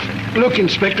 Look,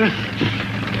 Inspector,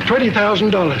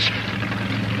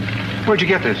 $20,000. Where'd you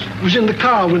get this? It was in the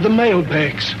car with the mail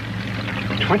bags.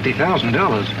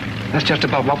 $20,000? That's just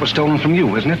about what was stolen from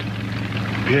you, isn't it?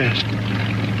 Yes.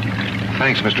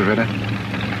 Thanks, Mr. Ritter.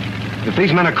 If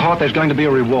these men are caught, there's going to be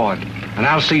a reward. And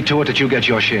I'll see to it that you get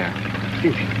your share.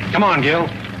 Come on, Gil.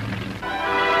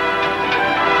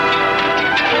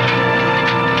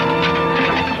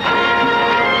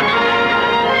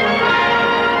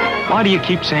 Why do you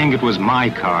keep saying it was my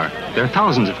car? There are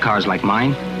thousands of cars like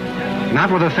mine. Not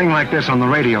with a thing like this on the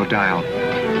radio dial.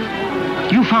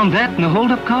 You found that in the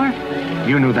hold-up car?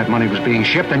 You knew that money was being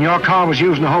shipped, and your car was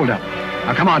used in the hold-up.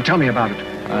 Now, come on, tell me about it.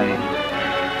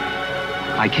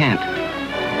 I can't.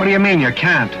 What do you mean you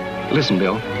can't? Listen,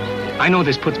 Bill. I know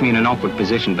this puts me in an awkward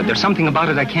position, but there's something about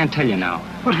it I can't tell you now.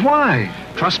 But why?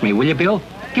 Trust me, will you, Bill?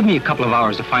 Give me a couple of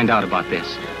hours to find out about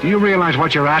this. Do you realize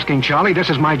what you're asking, Charlie? This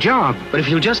is my job. But if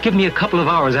you'll just give me a couple of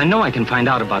hours, I know I can find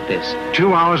out about this.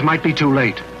 2 hours might be too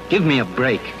late. Give me a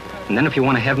break. And then if you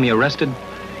want to have me arrested...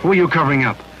 Who are you covering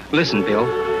up? Listen, Bill.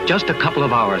 Just a couple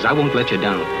of hours. I won't let you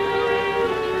down.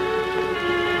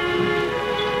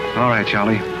 All right,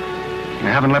 Charlie. You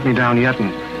haven't let me down yet,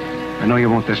 and I know you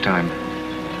won't this time.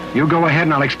 You go ahead,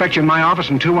 and I'll expect you in my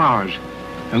office in 2 hours.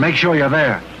 And make sure you're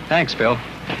there. Thanks, Bill.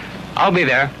 I'll be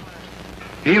there.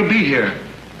 He'll be here.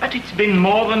 But it's been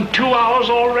more than 2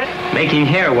 hours already. Making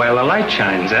hair while the light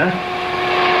shines, huh?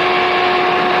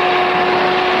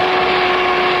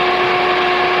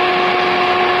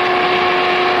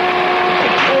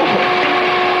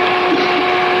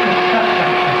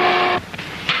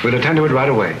 We'll attend to it right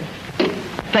away.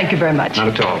 Thank you very much. Not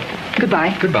at all.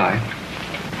 Goodbye. Goodbye.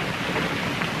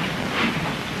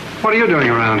 What are you doing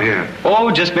around here?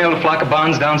 Oh, just mailed a flock of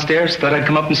bonds downstairs. Thought I'd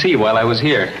come up and see you while I was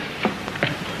here.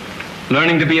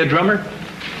 Learning to be a drummer?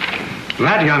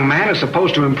 That, young man, is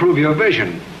supposed to improve your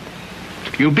vision.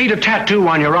 You beat a tattoo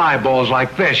on your eyeballs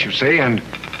like this, you see, and...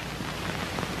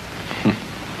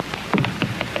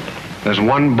 There's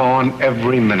one born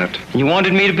every minute. You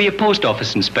wanted me to be a post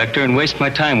office inspector and waste my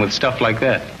time with stuff like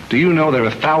that. Do you know there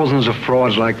are thousands of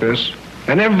frauds like this?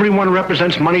 And everyone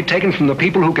represents money taken from the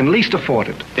people who can least afford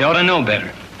it. They ought to know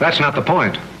better. That's not the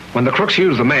point. When the crooks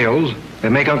use the mails, they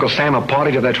make Uncle Sam a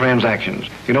party to their transactions.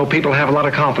 You know, people have a lot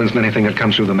of confidence in anything that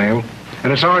comes through the mail.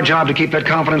 And it's our job to keep that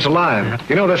confidence alive.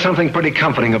 You know, there's something pretty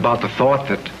comforting about the thought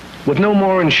that with no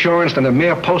more insurance than a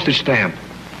mere postage stamp,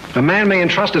 a man may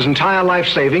entrust his entire life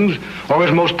savings or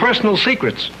his most personal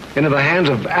secrets into the hands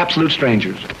of absolute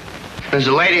strangers. There's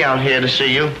a lady out here to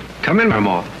see you. Come in,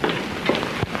 Marmore.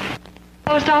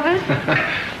 Post office?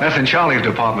 That's in Charlie's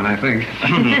department, I think.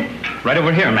 Right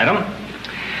over here, madam.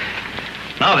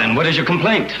 Now then, what is your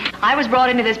complaint? I was brought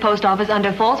into this post office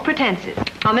under false pretenses.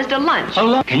 Mr. Lunch.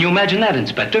 Oh, can you imagine that,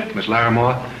 Inspector? Miss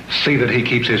Larimore, see that he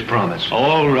keeps his promise.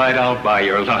 All right, I'll buy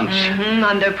your lunch.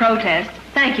 Under protest.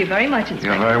 Thank you very much, Inspector.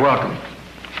 You're very welcome.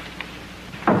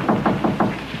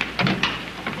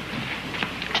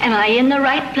 Am I in the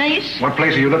right place? What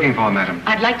place are you looking for, madam?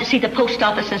 I'd like to see the post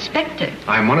office inspector.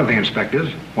 I'm one of the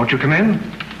inspectors. Won't you come in?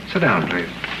 Sit down, please.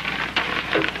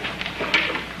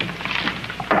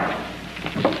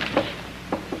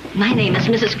 My name is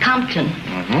Mrs. Compton.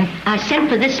 I sent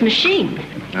for this machine.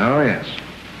 Oh, yes.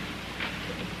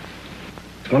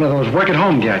 It's one of those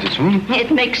work-at-home gadgets,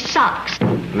 It makes socks.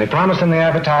 And they promised in the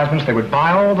advertisements they would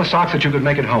buy all the socks that you could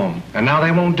make at home. And now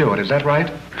they won't do it. Is that right?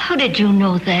 How did you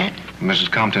know that?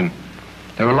 Mrs. Compton,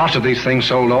 there are lots of these things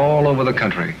sold all over the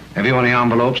country. Have you any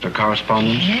envelopes or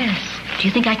correspondence? Yes. Do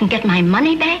you think I can get my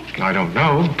money back? I don't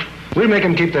know. We'll make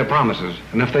them keep their promises.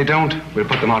 And if they don't, we'll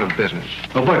put them out of business.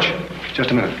 Oh, Butch, just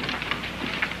a minute.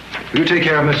 Will you take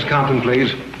care of Mrs. Compton,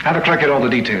 please? Have a clerk get all the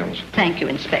details. Thank you,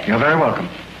 Inspector. You're very welcome.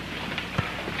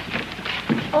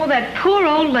 Oh, that poor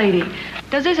old lady.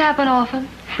 Does this happen often?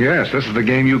 Yes, this is the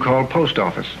game you call post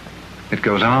office. It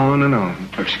goes on and on.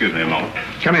 Excuse me a moment.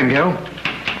 Come in, Gil.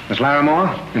 Miss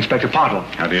Larimore, Inspector Pottle.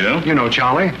 How do you do? You know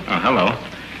Charlie. Oh, hello.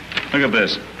 Look at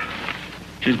this.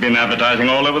 She's been advertising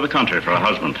all over the country for a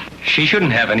husband. She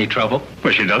shouldn't have any trouble.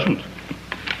 Well, she doesn't.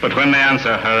 But when they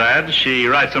answer her ad, she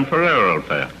writes them for railroad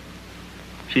fare.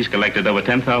 She's collected over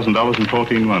 $10,000 in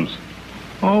 14 months.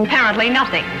 Oh. Apparently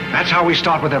nothing. That's how we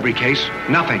start with every case.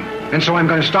 Nothing. And so I'm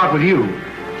going to start with you.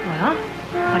 Well,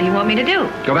 what do you want me to do?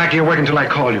 Go back to your work until I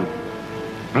call you.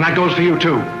 And that goes for you,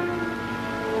 too.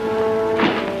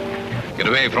 Get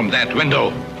away from that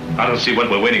window. I don't see what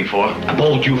we're waiting for. A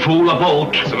boat, you fool, a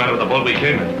boat. What's the matter with the boat we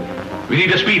came in? We need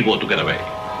a speedboat to get away.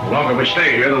 The longer we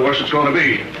stay here, the worse it's going to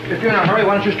be. If you're in a hurry,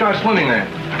 why don't you start swimming then?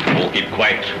 Oh, keep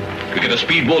quiet. We get a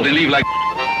speedboat and leave like...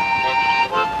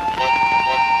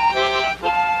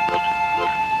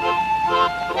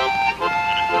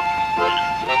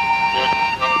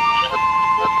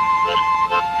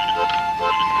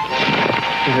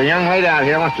 There's a young lady out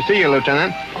here wants to see you,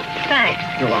 Lieutenant. Thanks.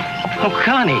 You're welcome. Oh,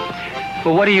 Connie.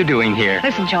 Well, what are you doing here?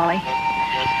 Listen, Charlie.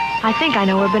 I think I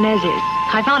know where Benez is.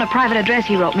 I found a private address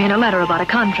he wrote me in a letter about a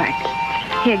contract.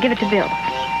 Here, give it to Bill.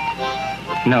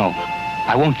 No,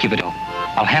 I won't give it up.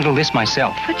 I'll handle this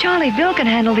myself. But, Charlie, Bill can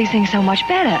handle these things so much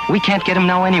better. We can't get him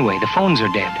now anyway. The phones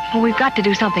are dead. Well, we've got to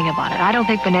do something about it. I don't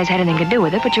think Benez had anything to do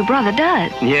with it, but your brother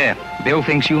does. Yeah, Bill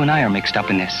thinks you and I are mixed up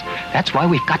in this. That's why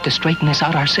we've got to straighten this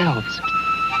out ourselves.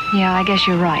 Yeah, I guess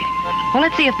you're right. Well,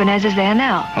 let's see if Benez is there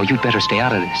now. Oh, you'd better stay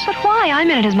out of this. But why? Why?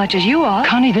 I'm in it as much as you are.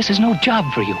 Connie, this is no job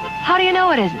for you. How do you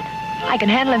know it isn't? I can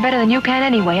handle him better than you can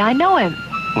anyway. I know him.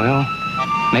 Well,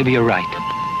 maybe you're right.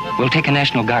 We'll take a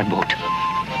National Guard boat.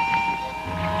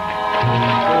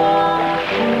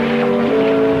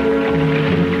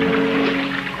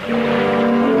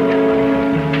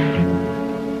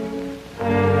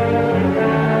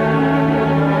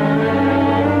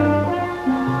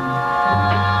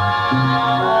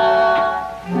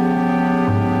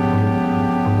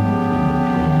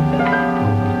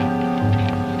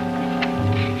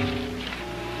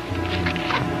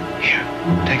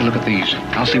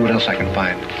 I'll see what else I can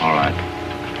find. All right.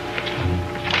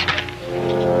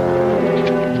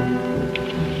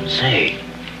 Say,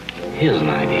 here's an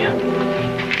idea.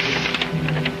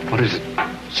 What is it?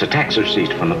 It's a tax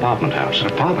receipt from the apartment house. An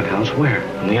apartment house? Where?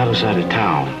 On the other side of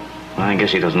town. I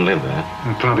guess he doesn't live there.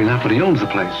 Well, probably not, but he owns the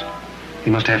place. He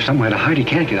must have somewhere to hide. He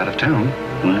can't get out of town.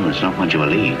 Well, it's not much of a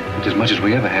lead. It's as much as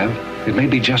we ever have. It may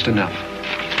be just enough.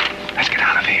 Let's get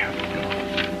out of here.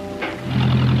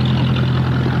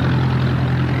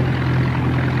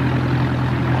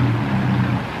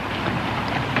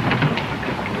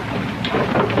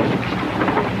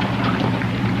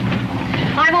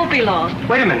 Be long.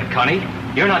 Wait a minute, Connie.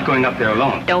 You're not going up there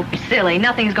alone. Don't be silly.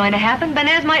 Nothing's going to happen.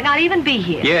 Benez might not even be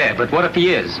here. Yeah, but what if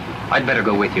he is? I'd better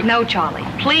go with you. No, Charlie.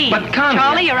 Please. But Connie...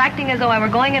 Charlie, you're acting as though I were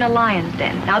going in a lion's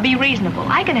den. Now be reasonable.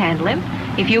 I can handle him.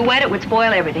 If you went, it would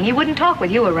spoil everything. He wouldn't talk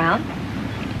with you around.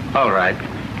 All right.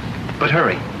 But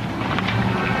hurry.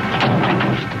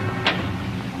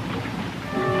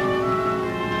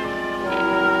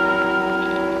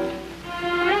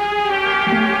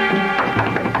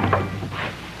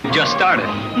 Just started.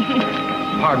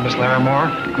 Pardon, Miss Larimore.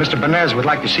 Mr. Benez would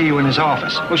like to see you in his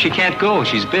office. Well, she can't go.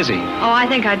 She's busy. Oh, I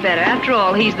think I'd better. After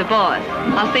all, he's the boss.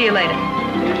 I'll see you later.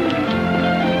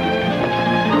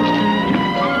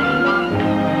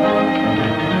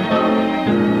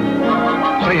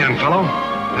 Say, young fellow,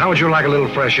 how would you like a little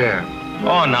fresh air?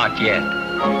 Oh, not yet.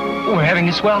 We're having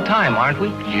a swell time, aren't we?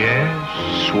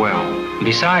 Yes, swell.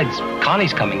 Besides,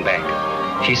 Connie's coming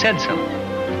back. She said so.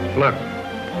 Look,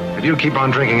 if you keep on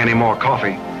drinking any more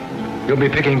coffee, you'll be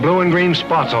picking blue and green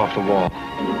spots off the wall.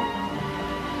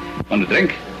 Want a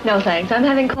drink? No, thanks. I'm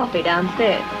having coffee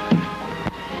downstairs.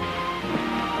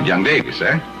 Young Davis,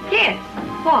 eh? Yes.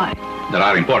 Why? There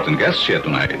are important guests here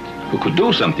tonight who could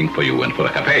do something for you and for a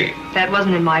cafe. That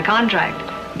wasn't in my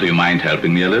contract. Do you mind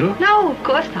helping me a little? No, of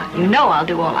course not. You know I'll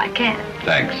do all I can.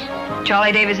 Thanks.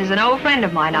 Charlie Davis is an old friend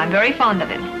of mine. I'm very fond of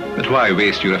him. But why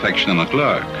waste your affection on a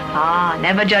clerk? Ah,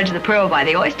 never judge the pearl by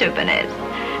the oyster, Benez.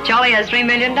 Charlie has $3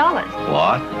 million.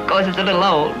 What? Of course, it's a little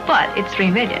old, but it's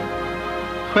 $3 million.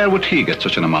 Where would he get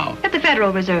such an amount? At the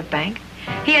Federal Reserve Bank.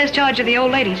 He has charge of the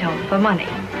old ladies' home for money.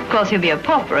 Of course, he'll be a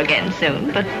pauper again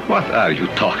soon, but... What are you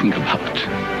talking about?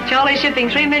 Charlie's shipping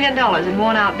 $3 million in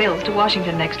worn-out bills to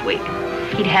Washington next week.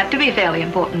 He'd have to be fairly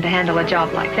important to handle a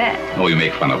job like that. Oh, you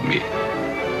make fun of me.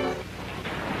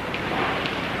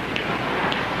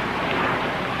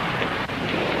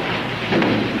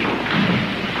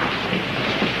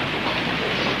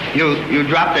 You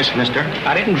dropped this, mister.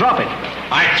 I didn't drop it.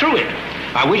 I threw it.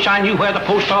 I wish I knew where the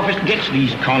post office gets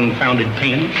these confounded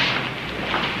pins.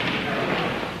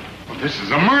 Well, this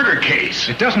is a murder case.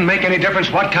 It doesn't make any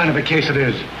difference what kind of a case it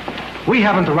is. We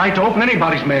haven't the right to open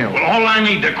anybody's mail. Well, all I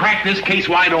need to crack this case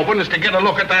wide open is to get a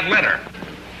look at that letter.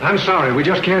 I'm sorry, we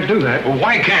just can't do that. Well,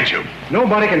 why can't you?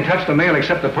 Nobody can touch the mail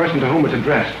except the person to whom it's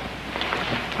addressed.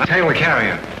 I'll tell the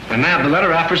carrier and nab the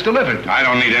letter after it's delivered. I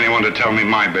don't need anyone to tell me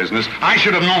my business. I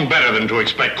should have known better than to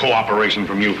expect cooperation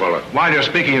from you, fella. While you're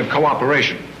speaking of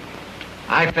cooperation,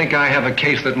 I think I have a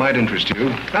case that might interest you.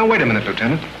 Now, wait a minute,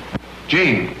 Lieutenant.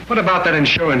 Gene, what about that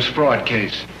insurance fraud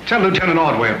case? Tell Lieutenant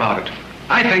Ordway about it.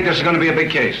 I think this is going to be a big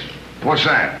case. What's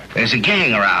that? There's a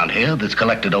gang around here that's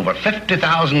collected over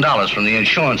 $50,000 from the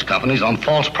insurance companies on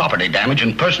false property damage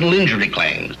and personal injury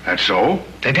claims. That's so?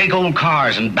 They take old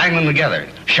cars and bang them together,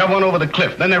 shove one over the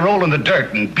cliff, then they roll in the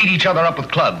dirt and beat each other up with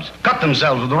clubs, cut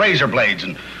themselves with razor blades,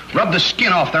 and rub the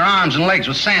skin off their arms and legs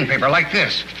with sandpaper like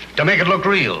this to make it look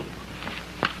real.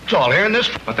 It's all here in this.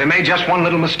 But they made just one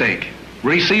little mistake.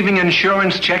 Receiving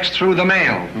insurance checks through the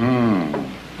mail.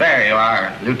 There you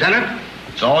are, Lieutenant.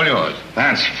 It's all yours.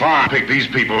 That's fine. Pick these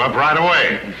people up right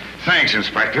away. Thanks,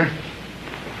 Inspector.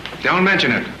 Don't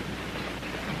mention it.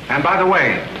 And by the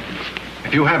way,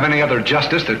 if you have any other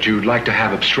justice that you'd like to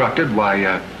have obstructed,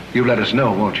 why, you let us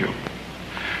know, won't you?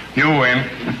 You win.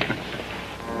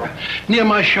 Near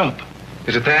my shop.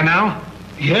 Is it there now?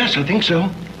 Yes, I think so.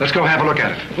 Let's go have a look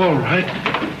at it. All right.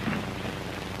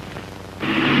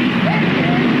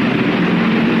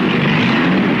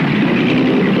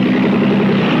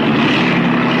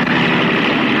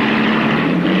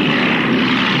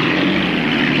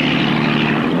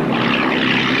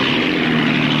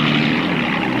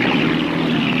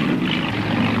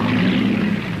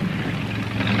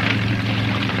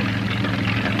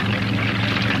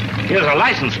 Here's a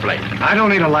license plate. I don't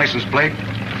need a license plate.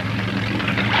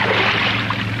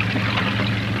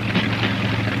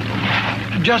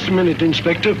 Just a minute,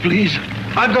 Inspector, please.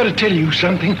 I've got to tell you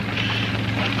something.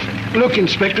 Look,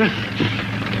 Inspector,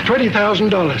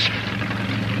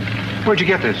 $20,000. Where'd you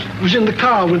get this? It was in the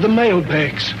car with the mail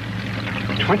bags.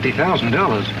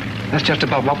 $20,000? That's just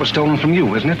about what was stolen from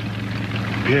you, isn't it?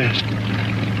 Yes.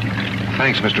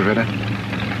 Thanks, Mr. Ritter.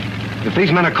 If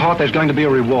these men are caught, there's going to be a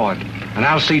reward. And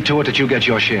I'll see to it that you get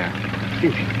your share.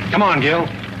 Come on, Gil.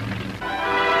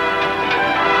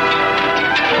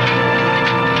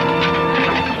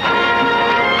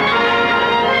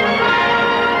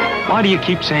 Why do you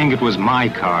keep saying it was my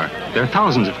car? There are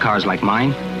thousands of cars like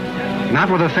mine. Not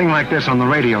with a thing like this on the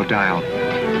radio dial.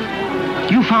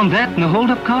 You found that in the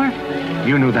hold-up car?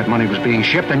 You knew that money was being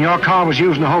shipped, and your car was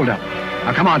used in the hold-up.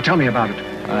 Now, come on, tell me about it.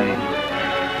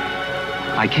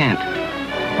 I can't.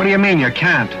 What do you mean you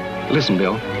can't? Listen,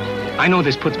 Bill. I know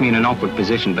this puts me in an awkward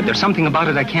position, but there's something about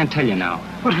it I can't tell you now.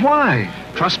 But why?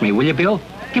 Trust me, will you, Bill?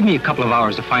 Give me a couple of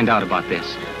hours to find out about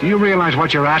this. Do you realize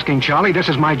what you're asking, Charlie? This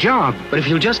is my job. But if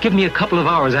you'll just give me a couple of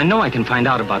hours, I know I can find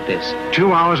out about this.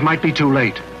 2 hours might be too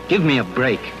late. Give me a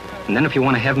break. And then if you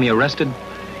want to have me arrested...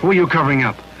 Who are you covering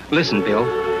up? Listen, Bill.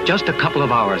 Just a couple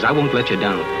of hours. I won't let you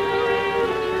down.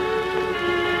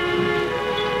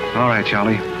 All right,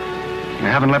 Charlie. You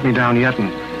haven't let me down yet,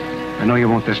 and I know you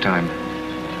won't this time.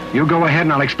 You go ahead,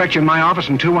 and I'll expect you in my office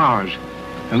in 2 hours.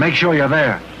 And make sure you're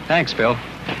there. Thanks, Bill.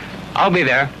 I'll be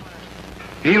there.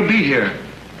 He'll be here.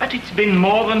 But it's been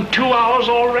more than 2 hours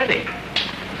already.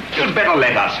 You'd better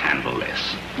let us handle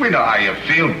this. We know how you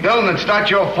feel, Bill, and it's not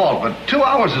your fault, but 2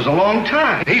 hours is a long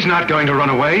time. He's not going to run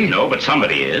away. No, but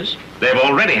somebody is. They've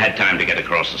already had time to get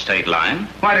across the state line.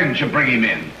 Why didn't you bring him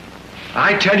in?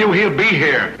 I tell you, he'll be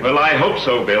here. Well, I hope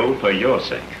so, Bill, for your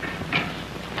sake.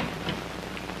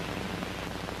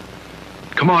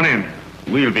 Come on in.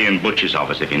 We'll be in Butch's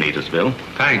office if you need us, Bill.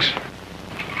 Thanks.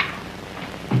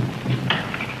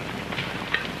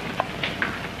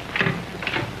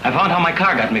 I found how my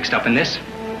car got mixed up in this.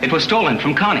 It was stolen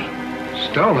from Connie.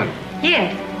 Stolen?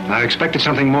 Yes. I expected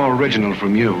something more original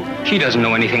from you. She doesn't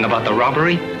know anything about the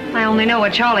robbery. I only know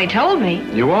what Charlie told me.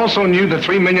 You also knew that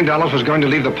 $3 million was going to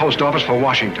leave the post office for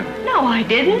Washington. No, I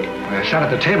didn't. I sat at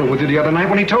the table with you the other night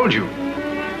when he told you.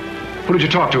 Who did you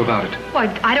talk to about it? Well,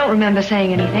 I don't remember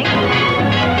saying anything.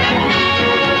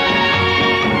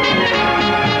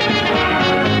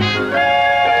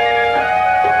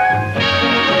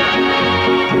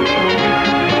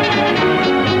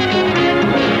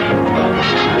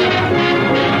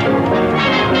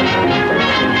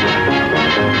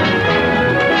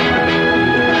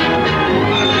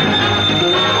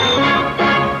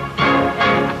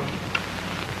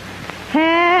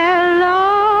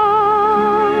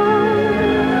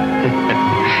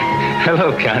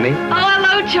 Hello, Connie. Oh,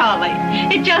 hello, Charlie.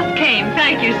 It just came.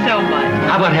 Thank you so much.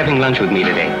 How about having lunch with me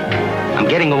today? I'm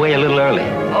getting away a little early.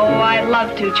 Oh, I'd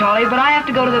love to, Charlie, but I have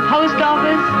to go to the post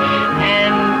office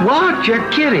and... What? You're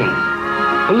kidding.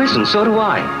 Well, listen, so do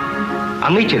I.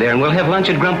 I'll meet you there and we'll have lunch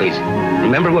at Grumpy's.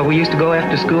 Remember where we used to go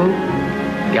after school?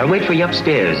 Yeah, I'll wait for you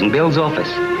upstairs in Bill's office.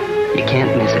 You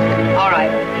can't miss it. All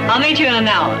right. I'll meet you in an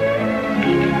hour.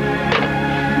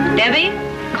 Debbie,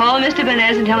 call Mr.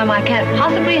 Benez and tell him I can't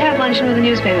possibly have luncheon with the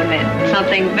newspaper men.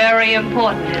 Something very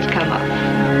important has come up.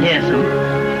 Yes,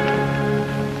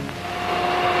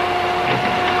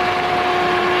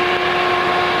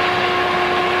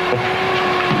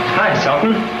 Hi,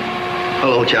 Sultan.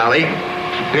 Hello, Charlie.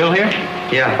 Bill here?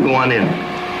 Yeah, go on in.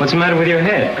 What's the matter with your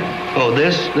head? Oh,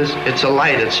 it's a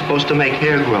light. It's supposed to make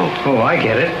hair grow. Oh, I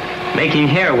get it. Making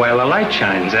hair while the light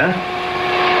shines, huh?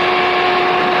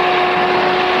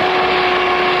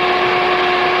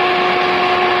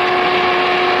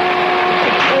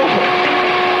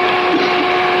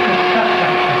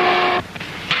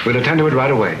 We'll attend to it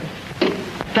right away.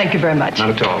 Thank you very much.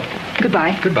 Not at all.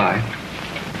 Goodbye. Goodbye.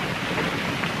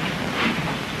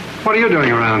 What are you doing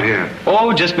around here?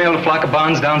 Oh, just mailed a flock of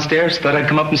bonds downstairs. Thought I'd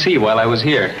come up and see you while I was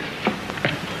here.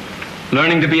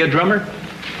 Learning to be a drummer?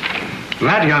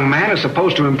 That, young man, is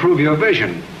supposed to improve your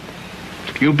vision.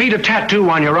 You beat a tattoo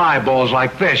on your eyeballs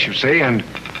like this, you see, and...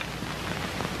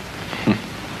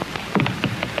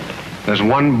 There's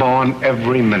one born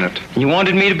every minute. You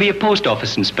wanted me to be a post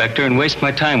office inspector and waste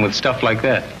my time with stuff like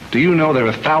that. Do you know there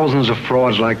are thousands of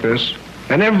frauds like this?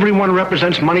 And everyone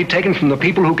represents money taken from the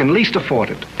people who can least afford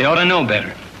it. They ought to know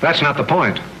better. That's not the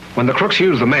point. When the crooks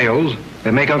use the mails,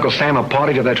 they make Uncle Sam a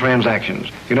party to their transactions.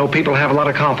 You know, people have a lot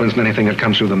of confidence in anything that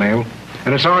comes through the mail.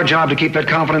 And it's our job to keep that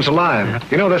confidence alive.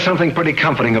 You know, there's something pretty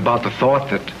comforting about the thought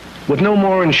that with no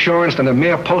more insurance than a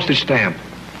mere postage stamp,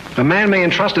 A man may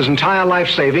entrust his entire life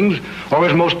savings or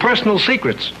his most personal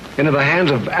secrets into the hands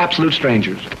of absolute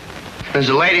strangers. There's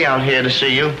a lady out here to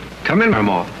see you. Come in,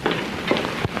 Ramon.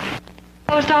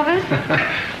 Post office?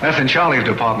 That's in Charlie's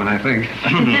department, I think.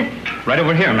 Right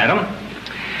over here, madam.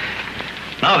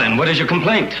 Now then, what is your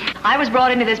complaint? I was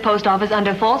brought into this post office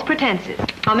under false pretenses.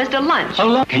 Now, Mr.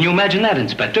 Lunch. Can you imagine that,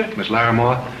 Inspector? Miss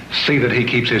Larimore, see that he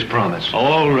keeps his promise.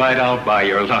 All right, I'll buy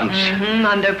your lunch.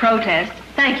 Under protest.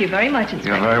 Thank you very much, Inspector.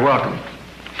 You're very welcome.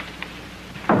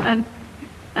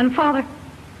 And Father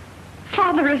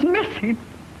is missing.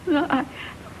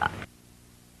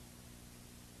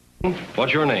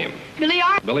 What's your name? Billy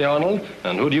Arnold. Billy Arnold.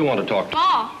 And who do you want to talk to?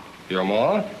 Ma. Your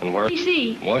ma? And where?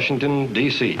 D.C. Washington,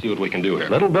 D.C. See what we can do here.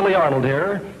 Little Billy Arnold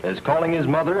here is calling his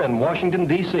mother in Washington,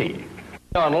 D.C.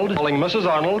 Arnold calling Mrs.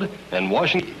 Arnold in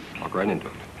Washington. Walk right into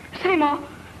it. Say, Ma,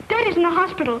 Daddy's in the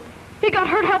hospital. He got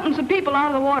hurt helping some people out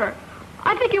of the water.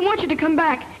 I think he wants you to come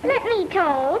back. Let me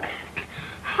talk.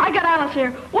 I got Alice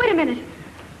here. Wait a minute.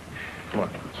 Come on.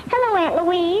 Hello, Aunt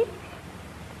Louise.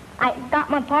 I got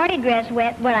my party dress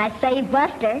wet, but I saved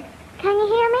Buster. Can you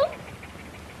hear me?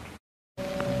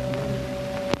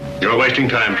 You're wasting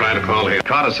time trying to call here.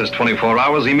 Carter says 24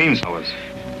 hours, he means hours.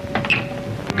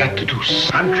 Got to do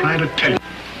something. I'm trying to tell you.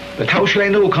 But how should I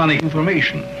know Connie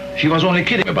information? She was only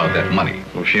kidding about that money.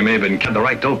 Well, she may have been the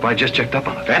right dope. I just checked up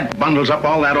on it. That bundles up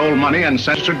all that old money and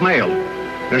sends it mail.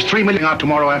 There's $3 million out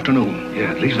tomorrow afternoon.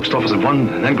 Yeah, it leaves the post office at 1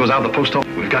 and then goes out the post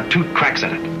office. We've got 2 cracks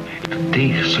at it.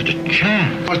 There's such a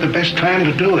chance. What's the best time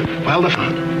to do it? Well, the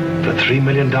fun. For $3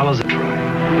 million a try.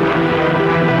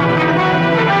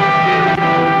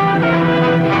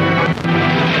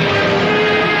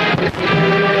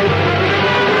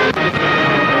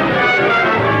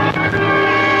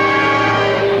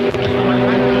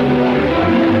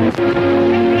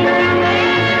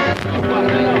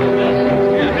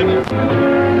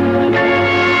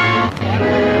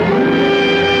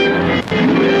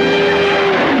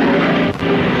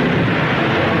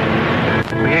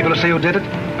 See who did it?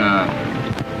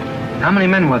 How many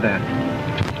men were there?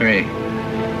 3.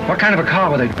 What kind of a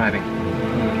car were they driving?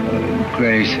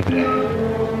 Gray sedan.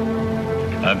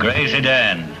 A gray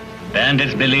sedan.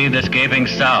 Bandits believed escaping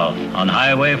south on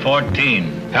Highway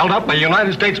 14. Held up a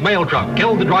United States mail truck,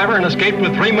 killed the driver, and escaped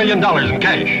with $3 million in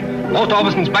cash. Post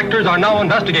office inspectors are now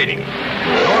investigating. The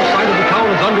north side of the town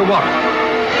is underwater.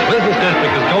 The business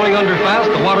district is going under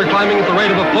fast, the water climbing at the rate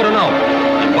of a foot an hour.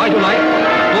 And by tonight,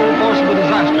 the full force of the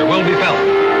disaster will be felt.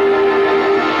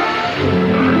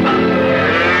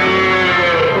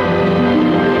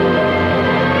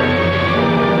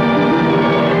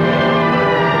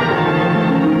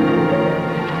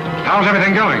 How's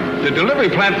everything going? The delivery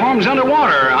platform's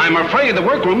underwater. I'm afraid the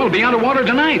workroom will be underwater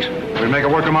tonight. We'll make a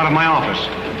workroom out of my office.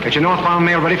 Get your northbound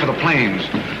mail ready for the planes.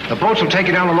 The boats will take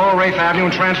you down to Lower Wraith Avenue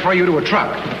and transfer you to a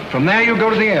truck. From there, you go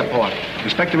to the airport.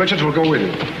 Inspector Richards will go with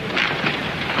you.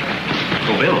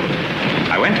 Oh, Bill,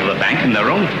 I went to the bank and there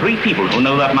are only 3 people who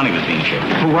know that money was being shipped.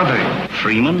 Who are they?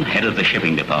 Freeman, head of the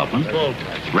shipping department.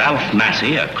 Ralph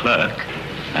Massey, a clerk.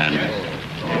 And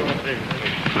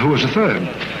Who was the third?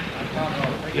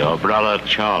 your brother,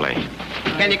 Charlie.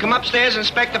 Can you come upstairs,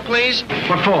 Inspector, please?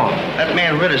 What for? That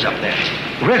man Ritter's up there.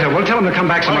 Ritter, we'll tell him to come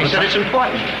back some Well, other he said time. it's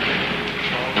important.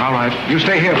 All right. You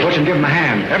stay here, Butch, and give him a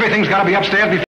hand. Everything's got to be upstairs before...